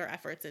all of their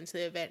efforts into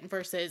the event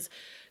versus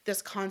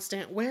this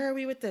constant, where are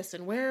we with this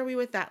and where are we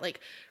with that? Like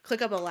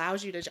ClickUp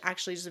allows you to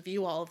actually just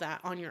view all of that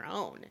on your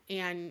own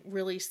and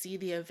really see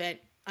the event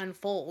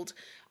unfold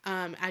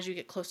as you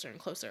get closer and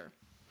closer.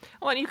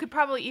 Well, and you could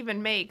probably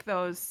even make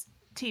those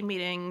team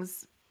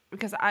meetings,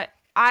 because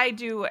I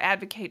do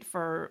advocate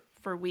for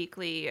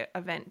weekly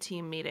event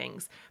team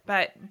meetings,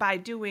 but by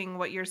doing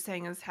what you're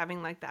saying is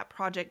having like that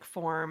project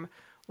form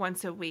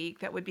once a week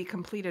that would be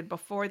completed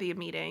before the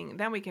meeting,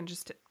 then we can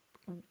just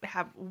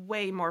have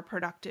way more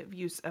productive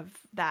use of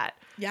that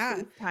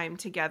time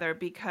together,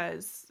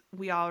 because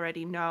we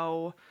already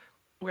know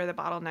where the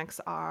bottlenecks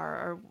are,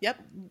 or Yep.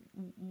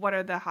 what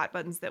are the hot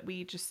buttons that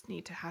we just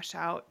need to hash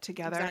out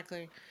together.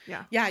 Exactly.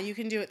 Yeah. Yeah, you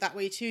can do it that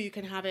way too. You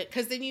can have it,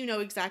 because then you know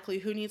exactly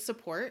who needs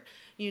support.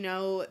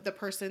 The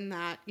person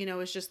that,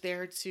 is just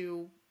there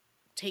to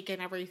take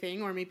in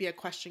everything, or maybe a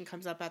question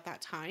comes up at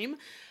that time.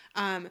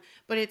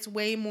 But it's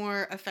way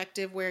more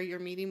effective where your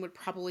meeting would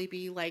probably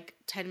be like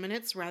 10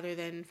 minutes rather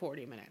than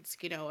 40 minutes,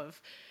 of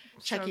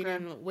checking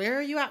in. Where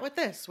are you at with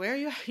this? Where are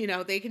you?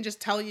 They can just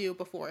tell you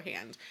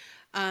beforehand.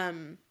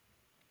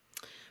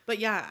 But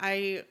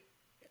yeah,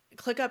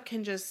 ClickUp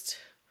can just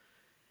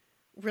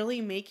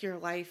really make your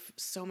life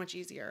so much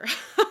easier.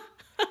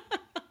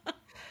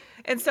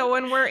 And so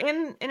when we're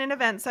in an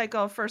event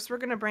cycle, first we're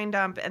going to brain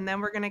dump, and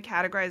then we're going to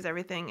categorize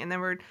everything. And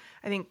then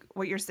I think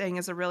what you're saying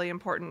is a really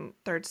important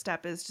third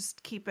step, is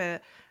just keep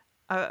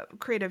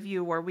create a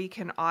view where we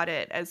can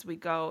audit as we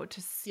go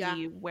to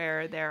see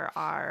where there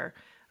are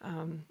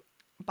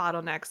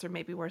bottlenecks, or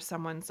maybe where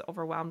someone's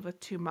overwhelmed with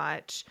too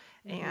much,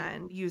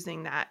 and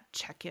using that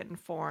check-in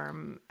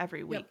form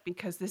every week,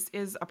 because this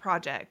is a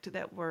project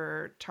that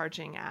we're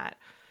charging at,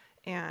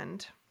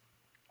 and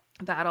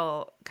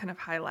that'll kind of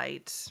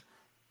highlight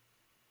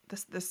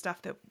the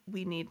stuff that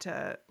we need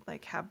to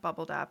like have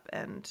bubbled up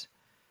and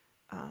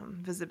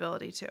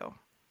visibility to.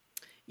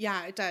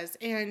 Yeah, it does.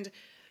 And,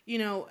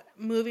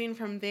 moving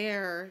from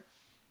there,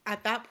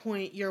 at that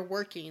point, you're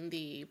working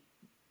the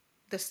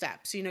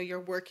steps, you're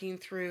working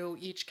through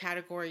each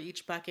category,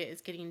 each bucket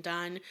is getting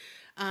done.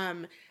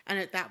 And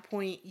at that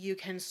point, you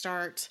can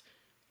start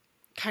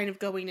kind of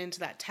going into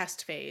that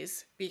test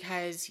phase,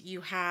 because you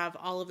have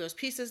all of those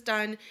pieces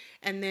done.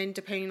 And then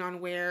depending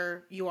on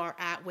where you are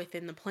at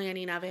within the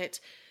planning of it,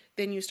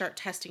 then you start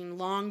testing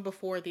long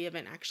before the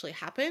event actually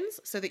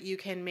happens, so that you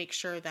can make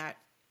sure that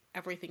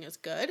everything is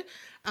good.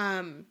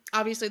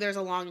 Obviously there's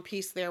a long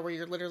piece there where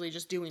you're literally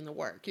just doing the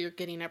work. You're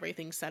getting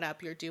everything set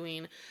up. You're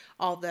doing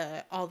all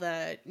the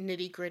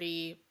nitty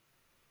gritty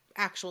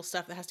actual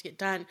stuff that has to get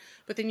done.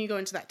 But then you go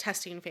into that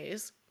testing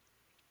phase,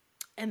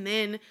 and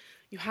then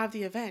you have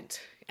the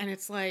event, and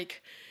it's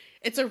like,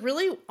 it's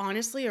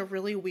honestly a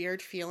really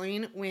weird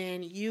feeling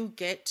when you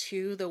get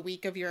to the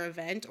week of your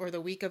event, or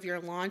the week of your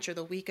launch, or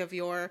the week of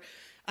your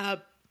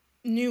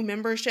new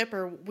membership,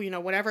 or,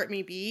 whatever it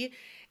may be,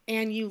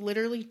 and you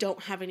literally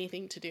don't have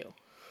anything to do.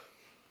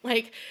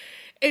 Like,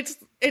 it's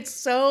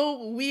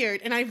so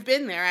weird. And I've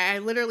been there. I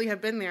literally have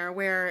been there,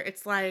 where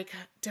it's like,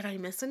 did I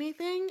miss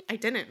anything? I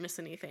didn't miss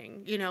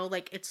anything.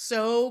 Like, it's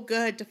so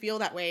good to feel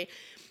that way.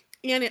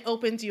 And it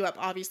opens you up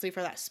obviously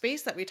for that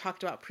space that we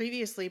talked about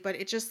previously, but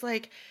it just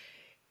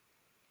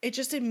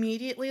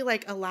immediately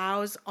like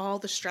allows all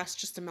the stress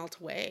just to melt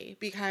away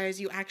because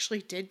you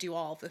actually did do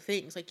all the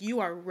things. Like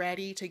you are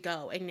ready to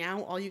go. And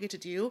now all you get to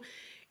do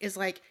is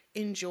like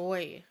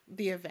enjoy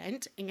the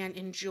event and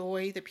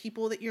enjoy the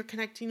people that you're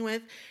connecting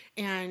with.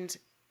 And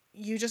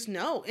you just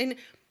know. And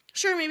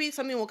sure, maybe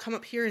something will come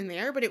up here and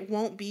there, but it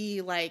won't be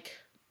like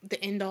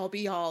the end all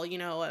be all,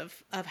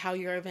 of how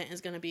your event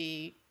is going to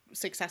be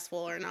successful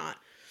or not.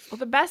 Well,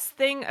 the best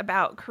thing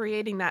about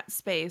creating that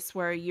space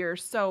where you're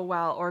so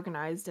well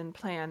organized and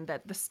planned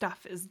that the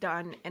stuff is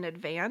done in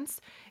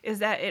advance is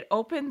that it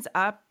opens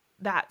up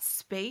that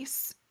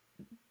space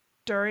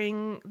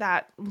during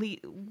that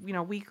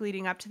week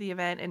leading up to the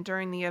event and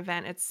during the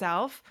event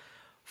itself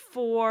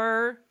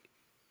for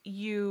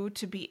you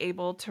to be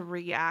able to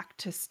react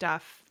to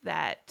stuff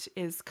that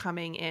is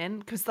coming in,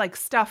 because like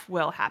stuff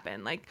will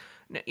happen, like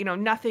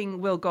nothing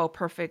will go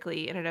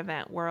perfectly in an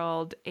event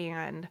world.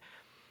 And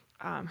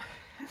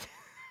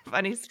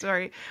funny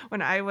story,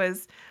 when I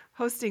was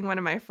hosting one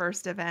of my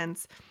first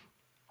events,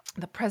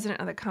 the president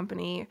of the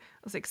company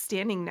was like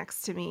standing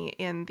next to me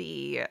in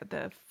the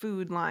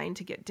food line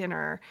to get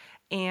dinner,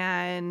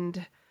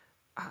 and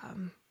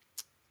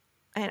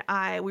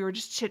we were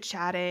just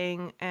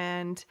chit-chatting,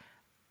 and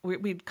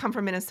we'd come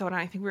from Minnesota,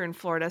 and I think we were in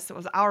Florida, so it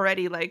was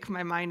already like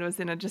my mind was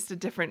in just a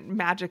different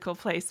magical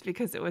place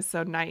because it was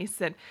so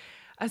nice. And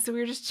so we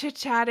were just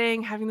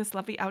chit-chatting, having this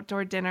lovely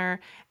outdoor dinner,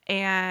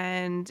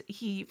 and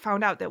he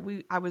found out that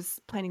I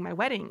was planning my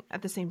wedding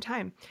at the same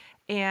time.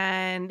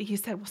 And he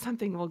said, well,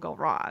 something will go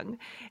wrong.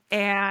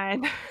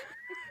 And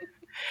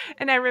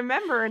and I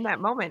remember in that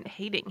moment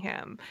hating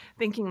him,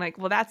 thinking like,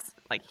 well, that's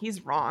like,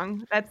 he's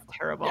wrong. That's Yeah,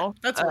 terrible.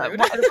 that's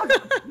rude.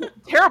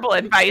 Terrible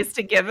advice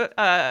to give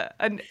a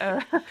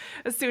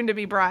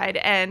soon-to-be bride.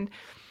 And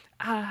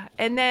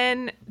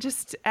then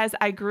just as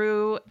I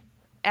grew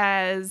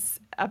as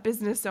a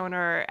business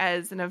owner,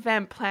 as an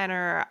event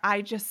planner,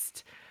 I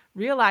just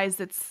realized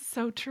it's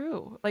so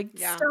true. Like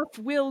stuff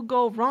will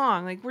go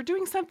wrong. Like we're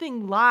doing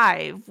something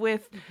live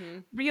with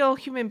real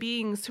human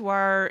beings who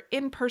are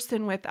in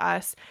person with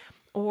us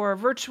or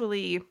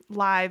virtually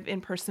live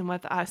in person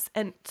with us.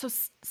 And so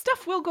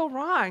stuff will go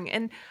wrong.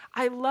 And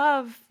I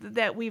love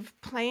that we've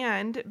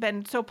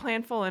been so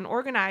planful and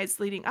organized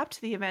leading up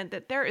to the event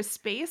that there is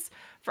space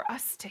for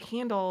us to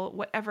handle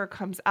whatever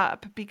comes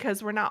up,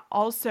 because we're not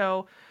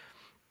also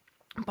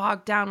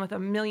bogged down with a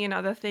million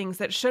other things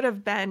that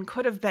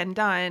could have been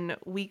done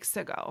weeks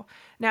ago.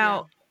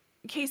 Now,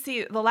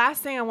 Kaci, the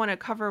last thing I want to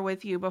cover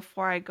with you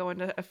before I go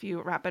into a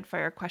few rapid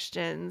fire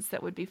questions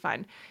that would be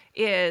fun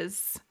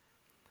is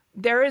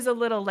there is a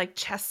little like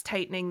chest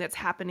tightening that's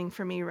happening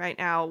for me right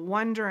now,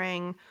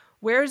 wondering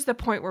where's the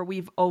point where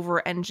we've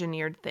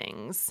over-engineered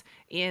things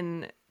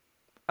in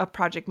a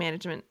project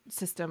management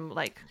system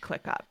like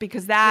ClickUp,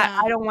 because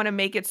I don't want to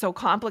make it so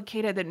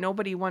complicated that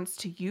nobody wants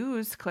to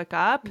use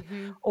ClickUp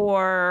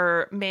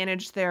or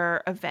manage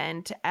their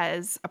event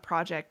as a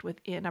project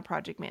within a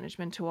project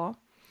management tool.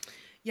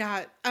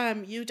 Yeah,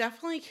 you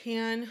definitely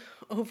can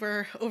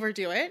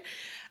overdo it.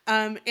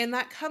 And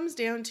that comes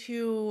down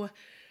to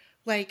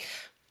like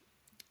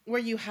where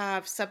you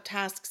have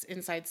subtasks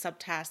inside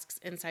subtasks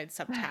inside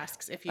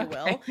subtasks, if you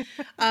will.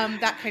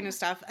 That kind of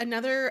stuff.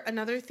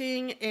 Another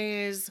thing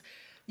is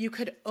you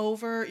could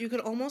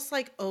almost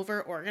like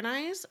over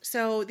organize.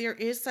 So there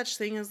is such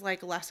thing as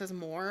like less is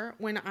more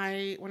when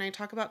I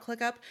talk about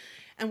ClickUp.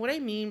 And what I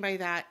mean by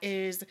that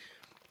is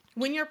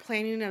when you're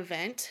planning an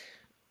event,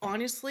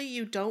 honestly,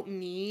 you don't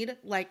need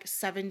like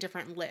 7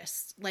 different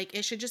lists. Like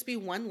it should just be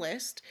one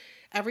list.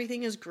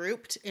 Everything is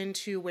grouped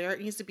into where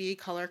it needs to be,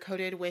 color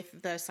coded with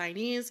the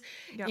signees.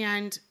 Yep.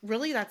 And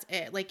really that's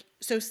it. Like,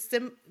 so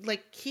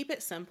keep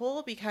it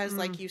simple, because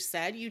like you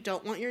said, you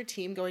don't want your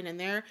team going in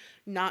there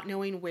not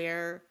knowing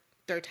where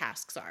their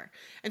tasks are.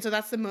 And so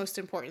that's the most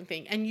important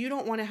thing. And you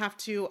don't want to have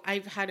to,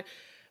 I've had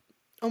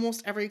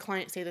almost every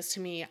client say this to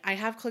me. I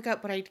have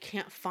ClickUp, but I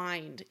can't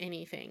find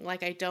anything.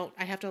 Like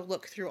I have to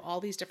look through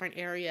all these different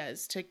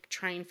areas to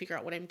try and figure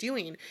out what I'm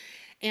doing.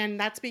 And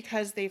that's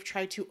because they've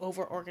tried to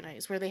over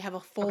organize, where they have a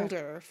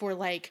folder for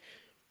like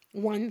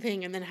one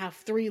thing and then have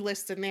 3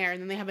 lists in there.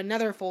 And then they have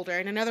another folder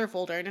and another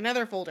folder and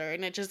another folder.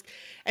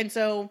 And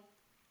so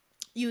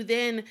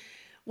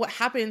what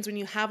happens when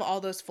you have all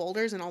those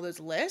folders and all those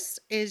lists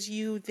is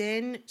you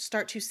then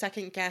start to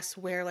second guess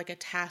where like a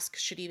task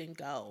should even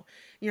go.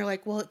 And you're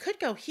like, well, it could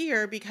go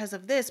here because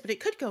of this, but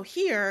it could go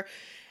here.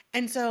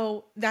 And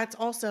so that's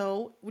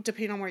also,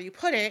 depending on where you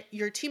put it,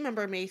 your team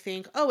member may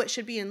think, oh, it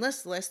should be in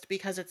this list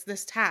because it's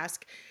this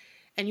task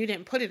and you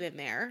didn't put it in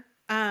there.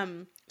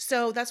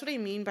 So that's what I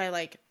mean by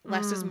like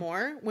less is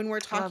more. When we're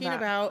talking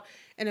about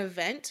an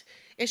event,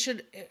 it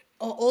should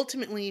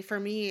ultimately, for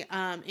me,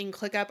 in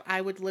ClickUp,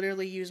 I would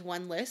literally use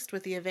one list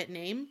with the event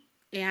name,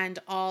 and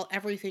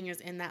everything is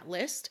in that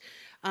list.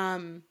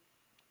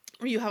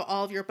 You have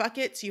all of your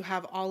buckets, you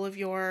have all of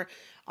your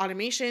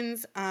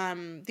automations.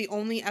 The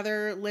only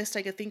other list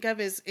I could think of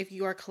is if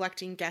you are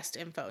collecting guest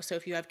info. So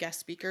if you have guest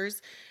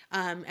speakers,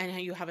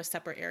 and you have a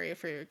separate area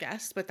for your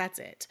guests, but that's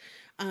it.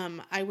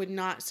 I would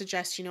not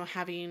suggest,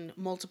 having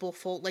multiple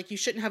like you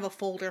shouldn't have a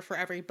folder for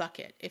every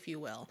bucket, if you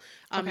will.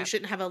 You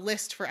shouldn't have a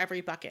list for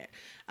every bucket.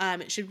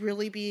 It should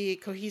really be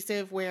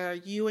cohesive where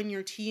you and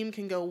your team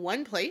can go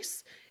one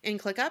place in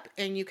ClickUp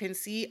and you can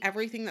see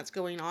everything that's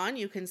going on.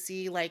 You can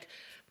see like,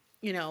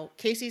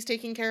 Kaci's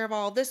taking care of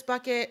all this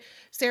bucket,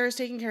 Sarah's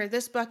taking care of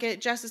this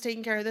bucket, Jess is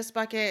taking care of this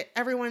bucket,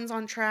 everyone's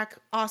on track,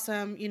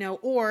 awesome,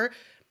 or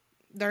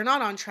they're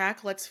not on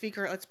track, let's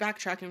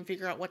backtrack and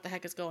figure out what the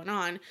heck is going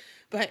on.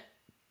 But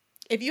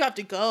if you have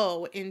to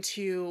go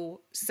into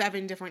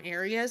 7 different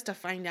areas to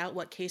find out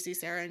what Kaci,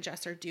 Sarah, and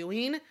Jess are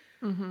doing,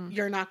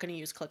 you're not going to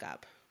use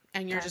ClickUp.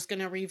 And you're just going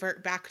to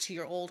revert back to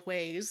your old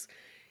ways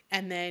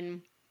and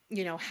then,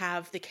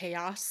 have the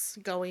chaos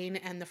going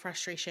and the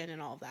frustration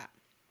and all of that.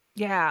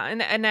 Yeah,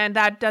 and then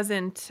that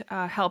doesn't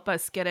help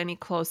us get any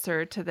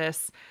closer to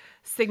this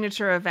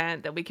signature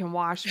event that we can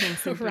wash,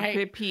 rinse, and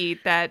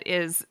repeat that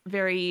is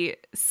very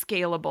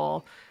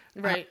scalable.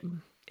 Right.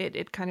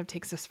 It kind of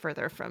takes us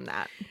further from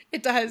that.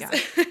 It does.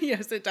 Yeah.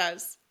 Yes, it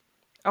does.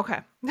 Okay.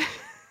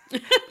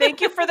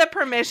 Thank you for the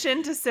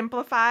permission to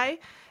simplify,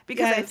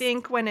 because Yes. I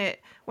think when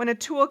a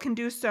tool can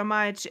do so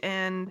much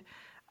and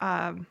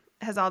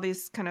has all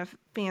these kind of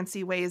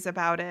fancy ways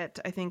about it,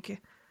 I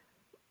think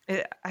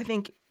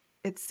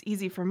it's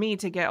easy for me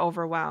to get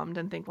overwhelmed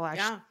and think, well, I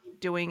should be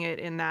doing it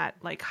in that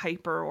like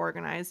hyper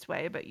organized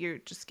way, but you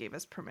just gave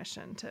us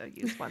permission to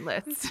use one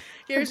list.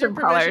 Here's your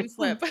permission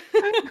slip.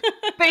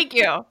 Thank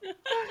you.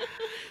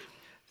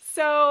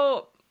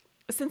 So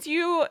since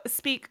you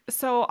speak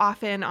so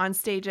often on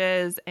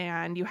stages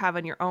and you have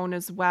on your own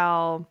as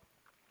well,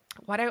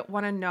 what I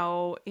want to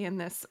know in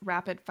this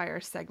rapid fire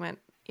segment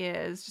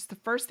is just the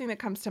first thing that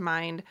comes to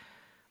mind.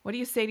 What do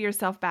you say to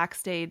yourself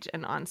backstage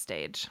and on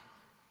stage?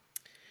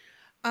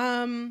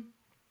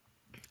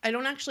 I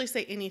don't actually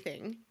say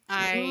anything.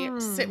 I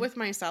sit with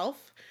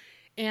myself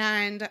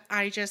and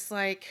I just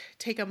like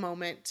take a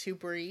moment to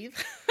breathe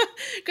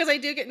because I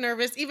do get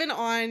nervous. Even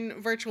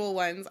on virtual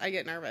ones, I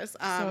get nervous.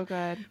 So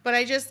good. But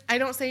I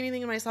don't say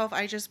anything to myself.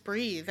 I just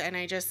breathe and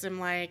I just am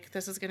like,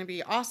 this is going to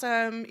be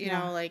awesome. You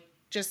know, like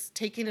just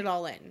taking it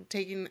all in,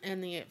 taking in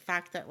the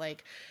fact that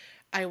like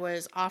I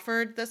was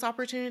offered this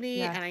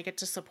opportunity and I get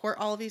to support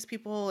all of these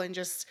people and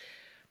just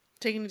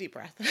taking a deep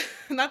breath.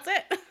 And that's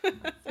it.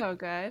 So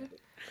good.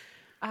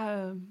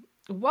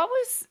 What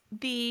was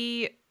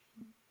the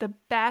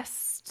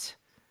best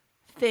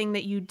thing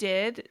that you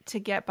did to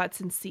get butts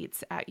and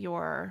seats at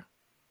your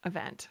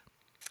event?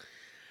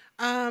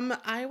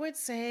 I would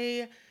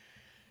say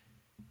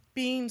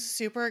being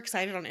super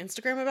excited on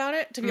Instagram about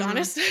it, to be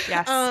honest.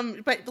 Yes.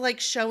 But like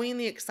showing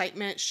the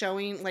excitement,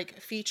 showing like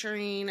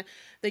featuring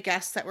the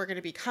guests that were going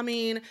to be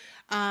coming,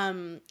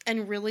 and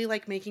really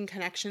like making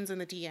connections in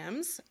the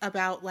DMs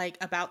about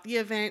the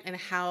event and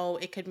how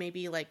it could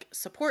maybe like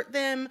support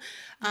them,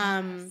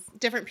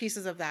 different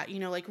pieces of that,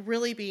 like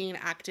really being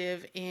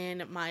active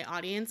in my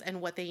audience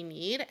and what they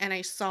need. And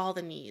I saw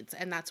the needs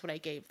and that's what I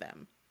gave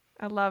them.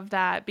 I love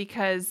that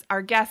because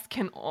our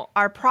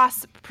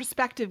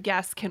prospective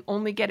guests can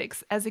only get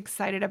as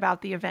excited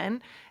about the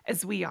event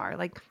as we are.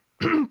 Like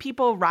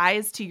people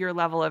rise to your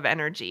level of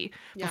energy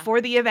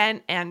before the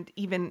event and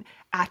even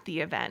at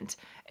the event.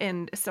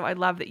 And so I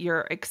love that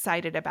you're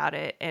excited about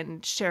it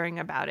and sharing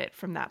about it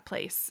from that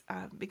place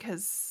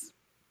because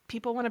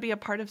people want to be a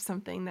part of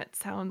something that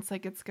sounds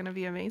like it's going to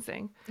be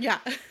amazing. Yeah.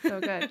 So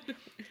good.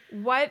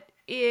 What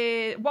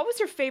was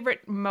your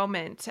favorite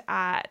moment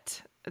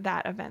at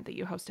that event that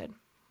you hosted?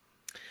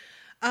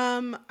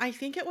 I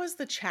think it was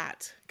the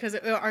chat because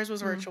ours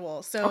was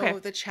virtual. So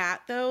the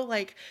chat though,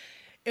 like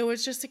it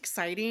was just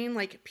exciting.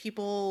 Like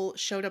people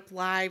showed up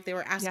live. They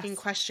were asking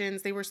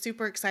questions. They were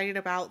super excited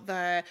about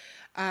the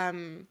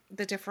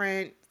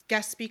different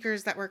guest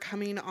speakers that were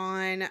coming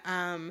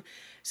on.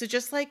 So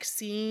just like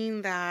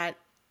seeing that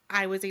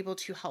I was able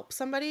to help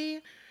somebody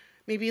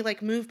maybe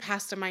like move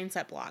past a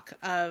mindset block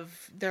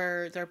of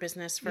their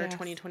business for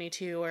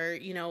 2022 or,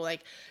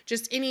 like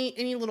just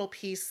any little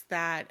piece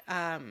that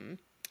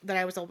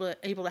I was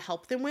able to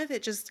help them with.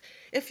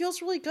 It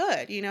feels really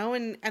good,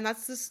 and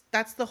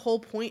that's the whole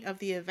point of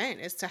the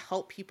event is to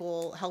help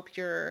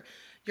your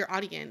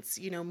audience,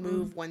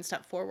 move one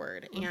step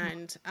forward.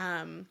 And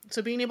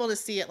so being able to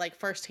see it like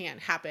firsthand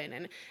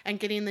happen and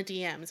getting the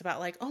DMs about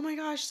like, oh my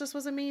gosh, this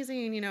was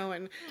amazing,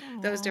 and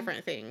those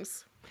different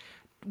things.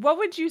 What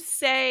would you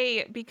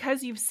say,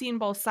 because you've seen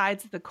both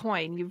sides of the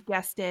coin, you've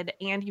guested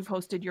and you've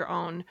hosted your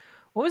own,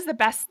 what was the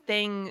best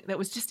thing that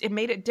was just, it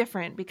made it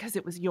different because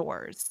it was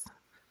yours?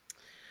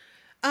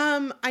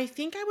 I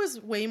think I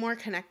was way more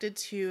connected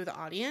to the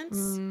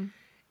audience.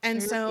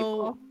 And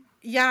so,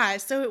 people.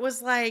 So it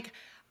was like,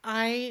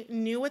 I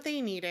knew what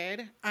they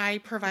needed.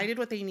 I provided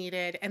what they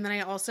needed. And then I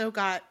also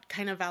got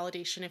kind of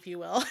validation, if you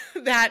will,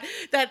 that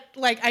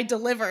like I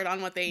delivered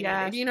on what they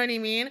needed. You know what I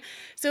mean?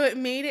 So it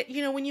made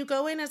it, when you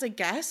go in as a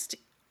guest,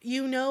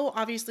 you know,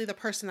 obviously the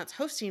person that's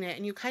hosting it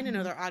and you kind of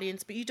know their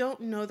audience, but you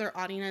don't know their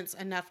audience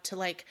enough to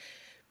like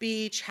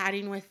be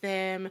chatting with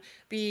them,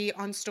 be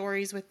on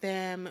stories with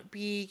them,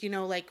 be, you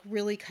know, like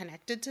really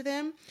connected to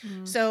them.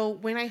 So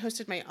when I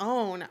hosted my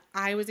own,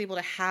 I was able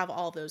to have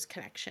all those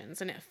connections,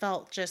 and it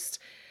felt just,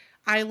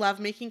 I love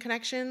making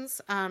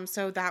connections.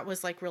 So that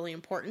was like really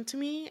important to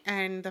me.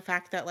 And the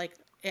fact that like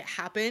it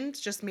happened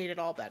just made it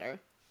all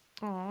better.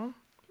 Oh,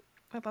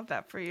 I love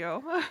that for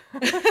you.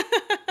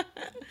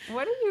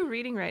 What are you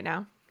reading right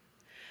now?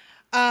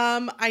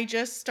 I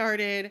just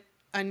started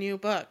a new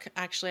book.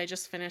 Actually, I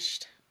just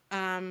finished.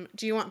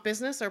 Do you want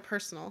business or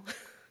personal?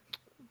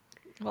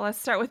 Well, let's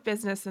start with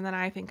business, and then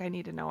I think I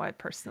need to know what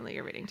personally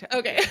you're reading too.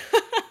 Okay.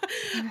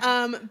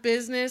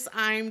 Business,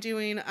 I'm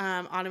doing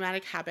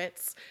Automatic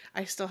Habits.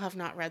 I still have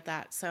not read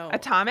that. So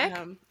Atomic?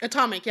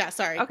 Atomic, yeah,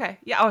 sorry. Okay.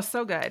 Yeah. Oh,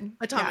 so good.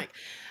 Atomic.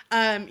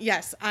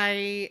 Yes,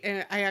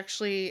 I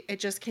actually, it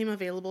just came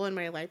available in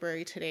my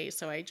library today,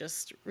 so I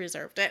just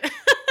reserved it.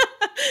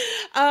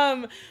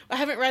 I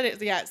haven't read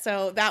it yet,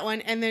 so that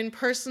one. And then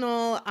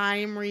personal,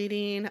 I'm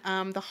reading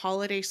The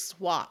Holiday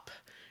Swap,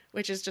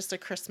 which is just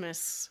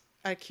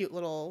a cute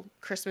little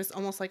Christmas,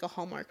 almost like a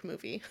Hallmark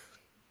movie.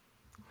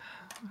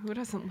 Who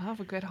doesn't love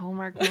a good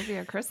Hallmark movie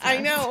at Christmas? I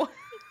know.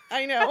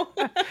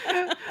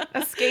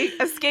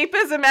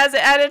 Escapism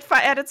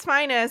at its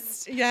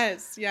finest.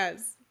 Yes.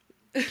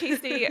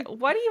 Kaci,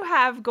 what do you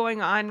have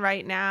going on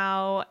right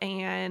now,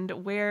 and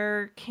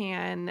where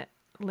can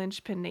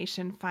Linchpin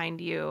Nation find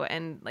you?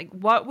 And like,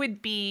 what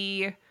would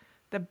be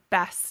the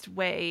best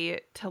way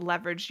to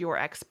leverage your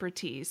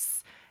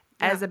expertise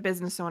as a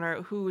business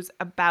owner who's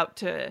about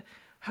to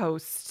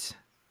host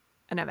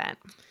an event?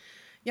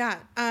 Yeah.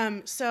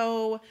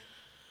 So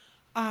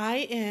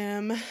I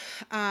am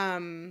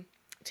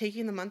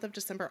taking the month of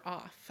December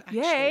off,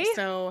 actually. Yay.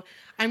 So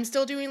I'm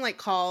still doing like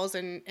calls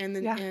and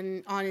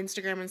on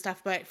Instagram and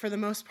stuff, but for the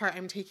most part,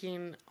 I'm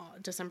taking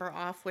December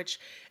off, which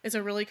is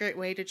a really great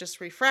way to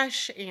just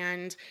refresh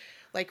and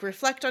like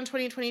reflect on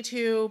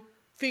 2022,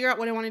 figure out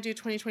what I want to do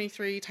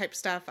 2023 type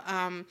stuff.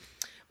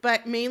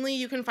 But mainly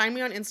you can find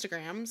me on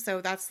Instagram.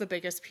 So that's the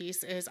biggest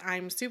piece, is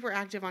I'm super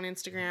active on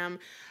Instagram.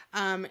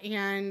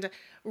 And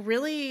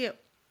really,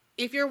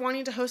 if you're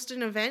wanting to host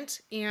an event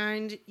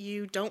and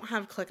you don't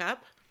have ClickUp,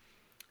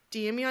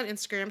 DM me on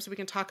Instagram so we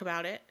can talk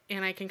about it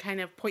and I can kind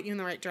of point you in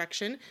the right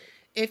direction.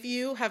 If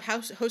you have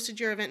hosted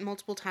your event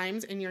multiple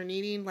times and you're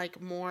needing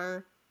like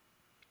more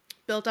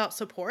built out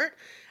support,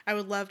 I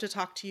would love to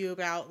talk to you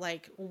about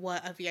like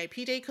what a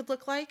VIP day could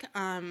look like,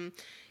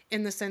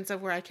 in the sense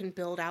of where I can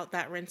build out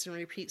that rinse and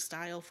repeat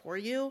style for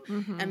you.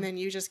 And then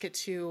you just get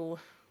to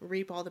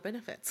reap all the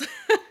benefits,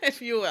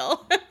 if you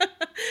will.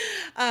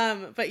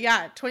 But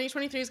yeah,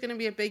 2023 is going to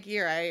be a big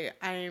year.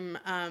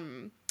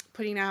 I'm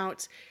putting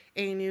out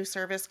a new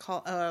service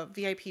called a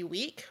VIP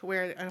week,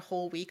 where a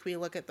whole week we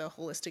look at the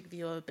holistic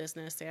view of a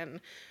business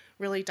and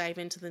really dive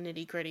into the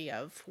nitty gritty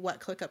of what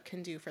ClickUp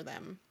can do for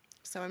them.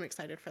 So I'm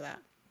excited for that.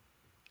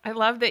 I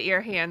love that you're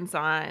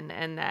hands-on,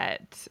 and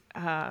that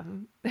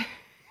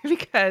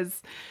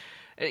because,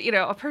 you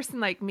know, a person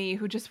like me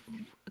who just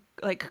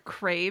like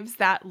craves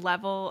that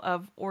level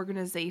of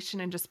organization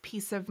and just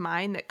peace of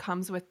mind that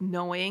comes with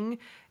knowing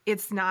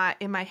it's not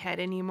in my head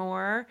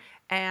anymore,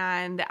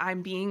 and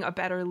I'm being a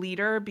better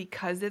leader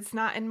because it's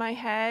not in my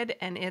head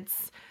and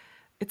it's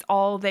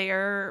all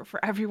there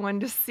for everyone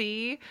to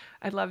see.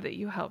 I love that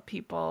you help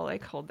people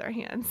like hold their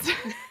hands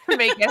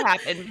make it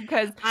happen,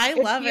 because I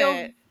love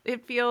it.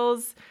 It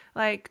feels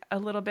like a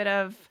little bit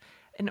of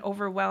an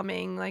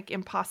overwhelming, like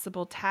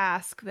impossible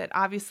task that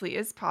obviously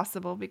is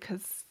possible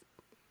because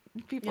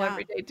people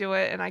every day do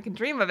it and I can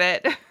dream of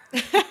it.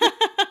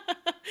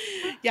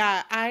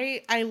 Yeah,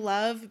 I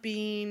love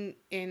being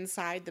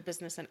inside the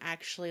business and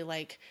actually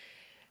like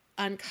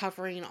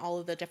uncovering all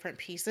of the different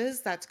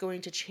pieces that's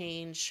going to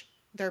change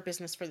their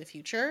business for the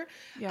future.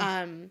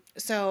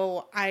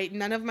 So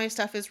none of my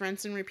stuff is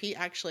rinse and repeat.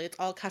 Actually, it's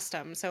all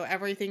custom. So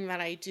everything that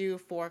I do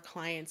for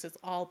clients is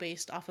all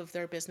based off of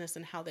their business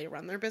and how they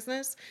run their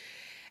business.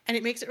 And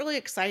it makes it really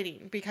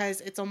exciting because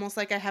it's almost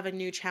like I have a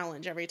new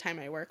challenge every time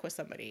I work with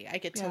somebody. I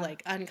get to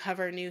like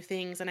uncover new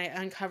things, and I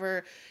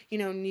uncover, you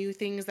know, new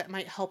things that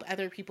might help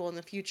other people in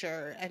the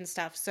future and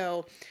stuff.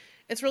 So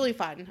it's really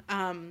fun.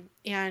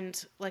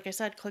 And like I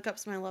said,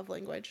 ClickUp's my love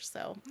language.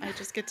 So I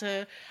just get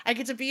to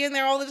be in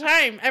there all the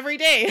time, every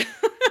day.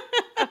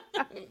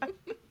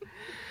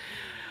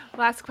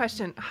 Last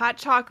question: hot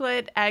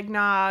chocolate,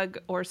 eggnog,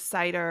 or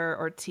cider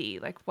or tea?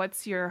 Like,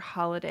 what's your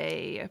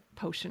holiday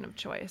potion of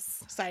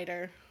choice?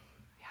 Cider.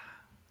 Yeah.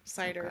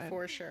 Cider so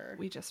for sure.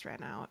 We just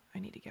ran out. I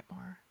need to get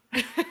more.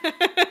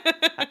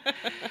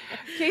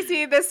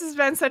 Kaci, this has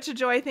been such a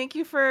joy. Thank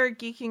you for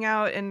geeking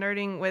out and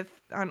nerding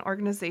on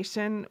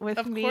organization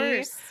with me. Of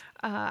course.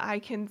 I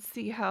can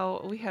see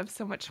how we have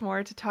so much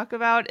more to talk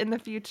about in the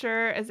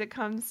future as it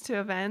comes to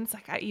events.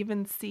 Like, I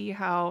even see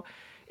how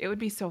it would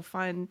be so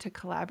fun to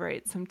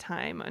collaborate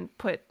sometime and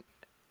put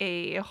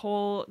a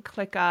whole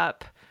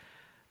ClickUp,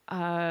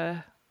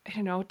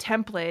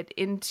 template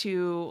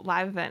into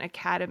Live Event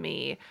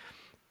Academy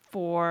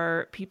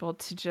for people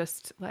to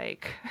just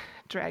like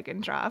drag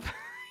and drop,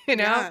 you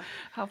know? Yeah.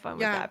 How fun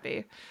would Yeah. that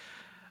be?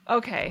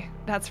 Okay,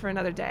 that's for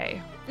another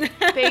day.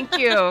 Thank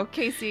you,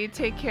 Kaci.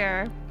 Take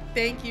care.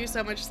 Thank you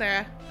so much,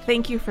 Sarah.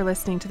 Thank you for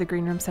listening to the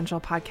Green Room Central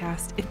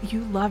podcast. If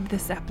you loved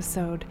this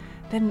episode,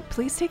 then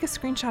please take a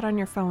screenshot on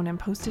your phone and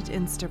post it to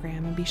Instagram,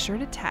 and be sure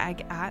to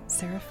tag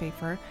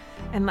 @SarahPfeiffer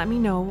and let me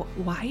know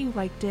why you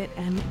liked it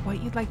and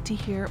what you'd like to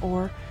hear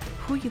or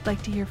who you'd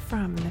like to hear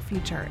from in the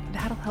future.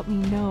 That'll help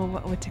me know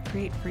what to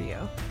create for you.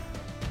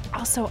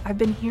 Also, I've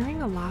been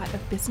hearing a lot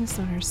of business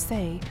owners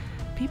say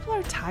people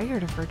are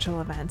tired of virtual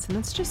events, and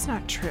that's just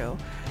not true,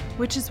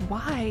 which is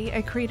why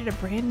I created a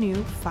brand new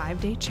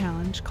 5-day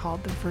challenge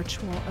called the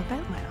Virtual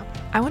Event Lab.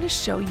 I want to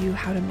show you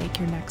how to make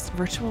your next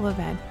virtual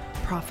event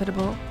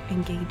profitable,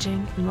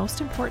 engaging, and most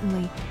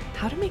importantly,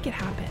 how to make it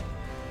happen.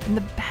 And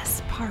the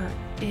best part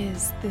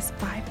is this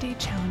 5-day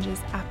challenge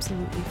is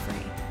absolutely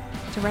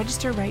free. To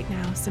register right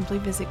now, simply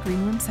visit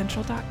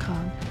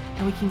greenroomcentral.com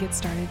and we can get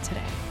started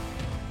today.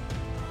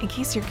 In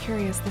case you're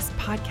curious, this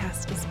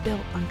podcast is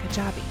built on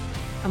Kajabi.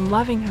 I'm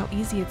loving how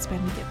easy it's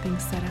been to get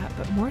things set up,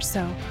 but more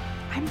so,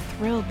 I'm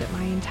thrilled that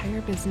my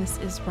entire business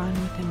is run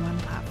within one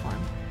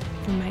platform.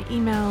 From my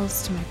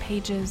emails, to my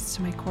pages,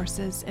 to my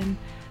courses, and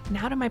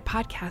now to my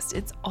podcast,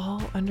 it's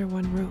all under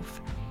one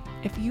roof.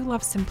 If you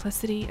love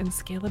simplicity and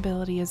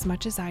scalability as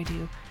much as I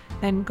do,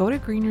 then go to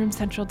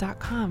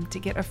greenroomcentral.com to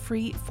get a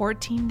free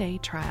 14-day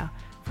trial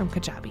from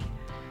Kajabi.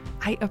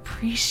 I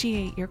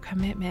appreciate your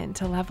commitment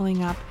to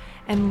leveling up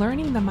and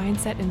learning the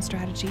mindset and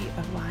strategy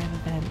of live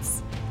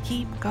events.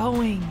 Keep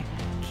going,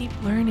 keep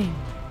learning.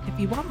 If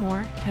you want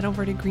more, head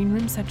over to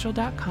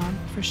greenroomcentral.com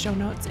for show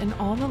notes and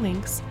all the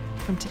links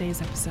from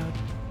today's episode.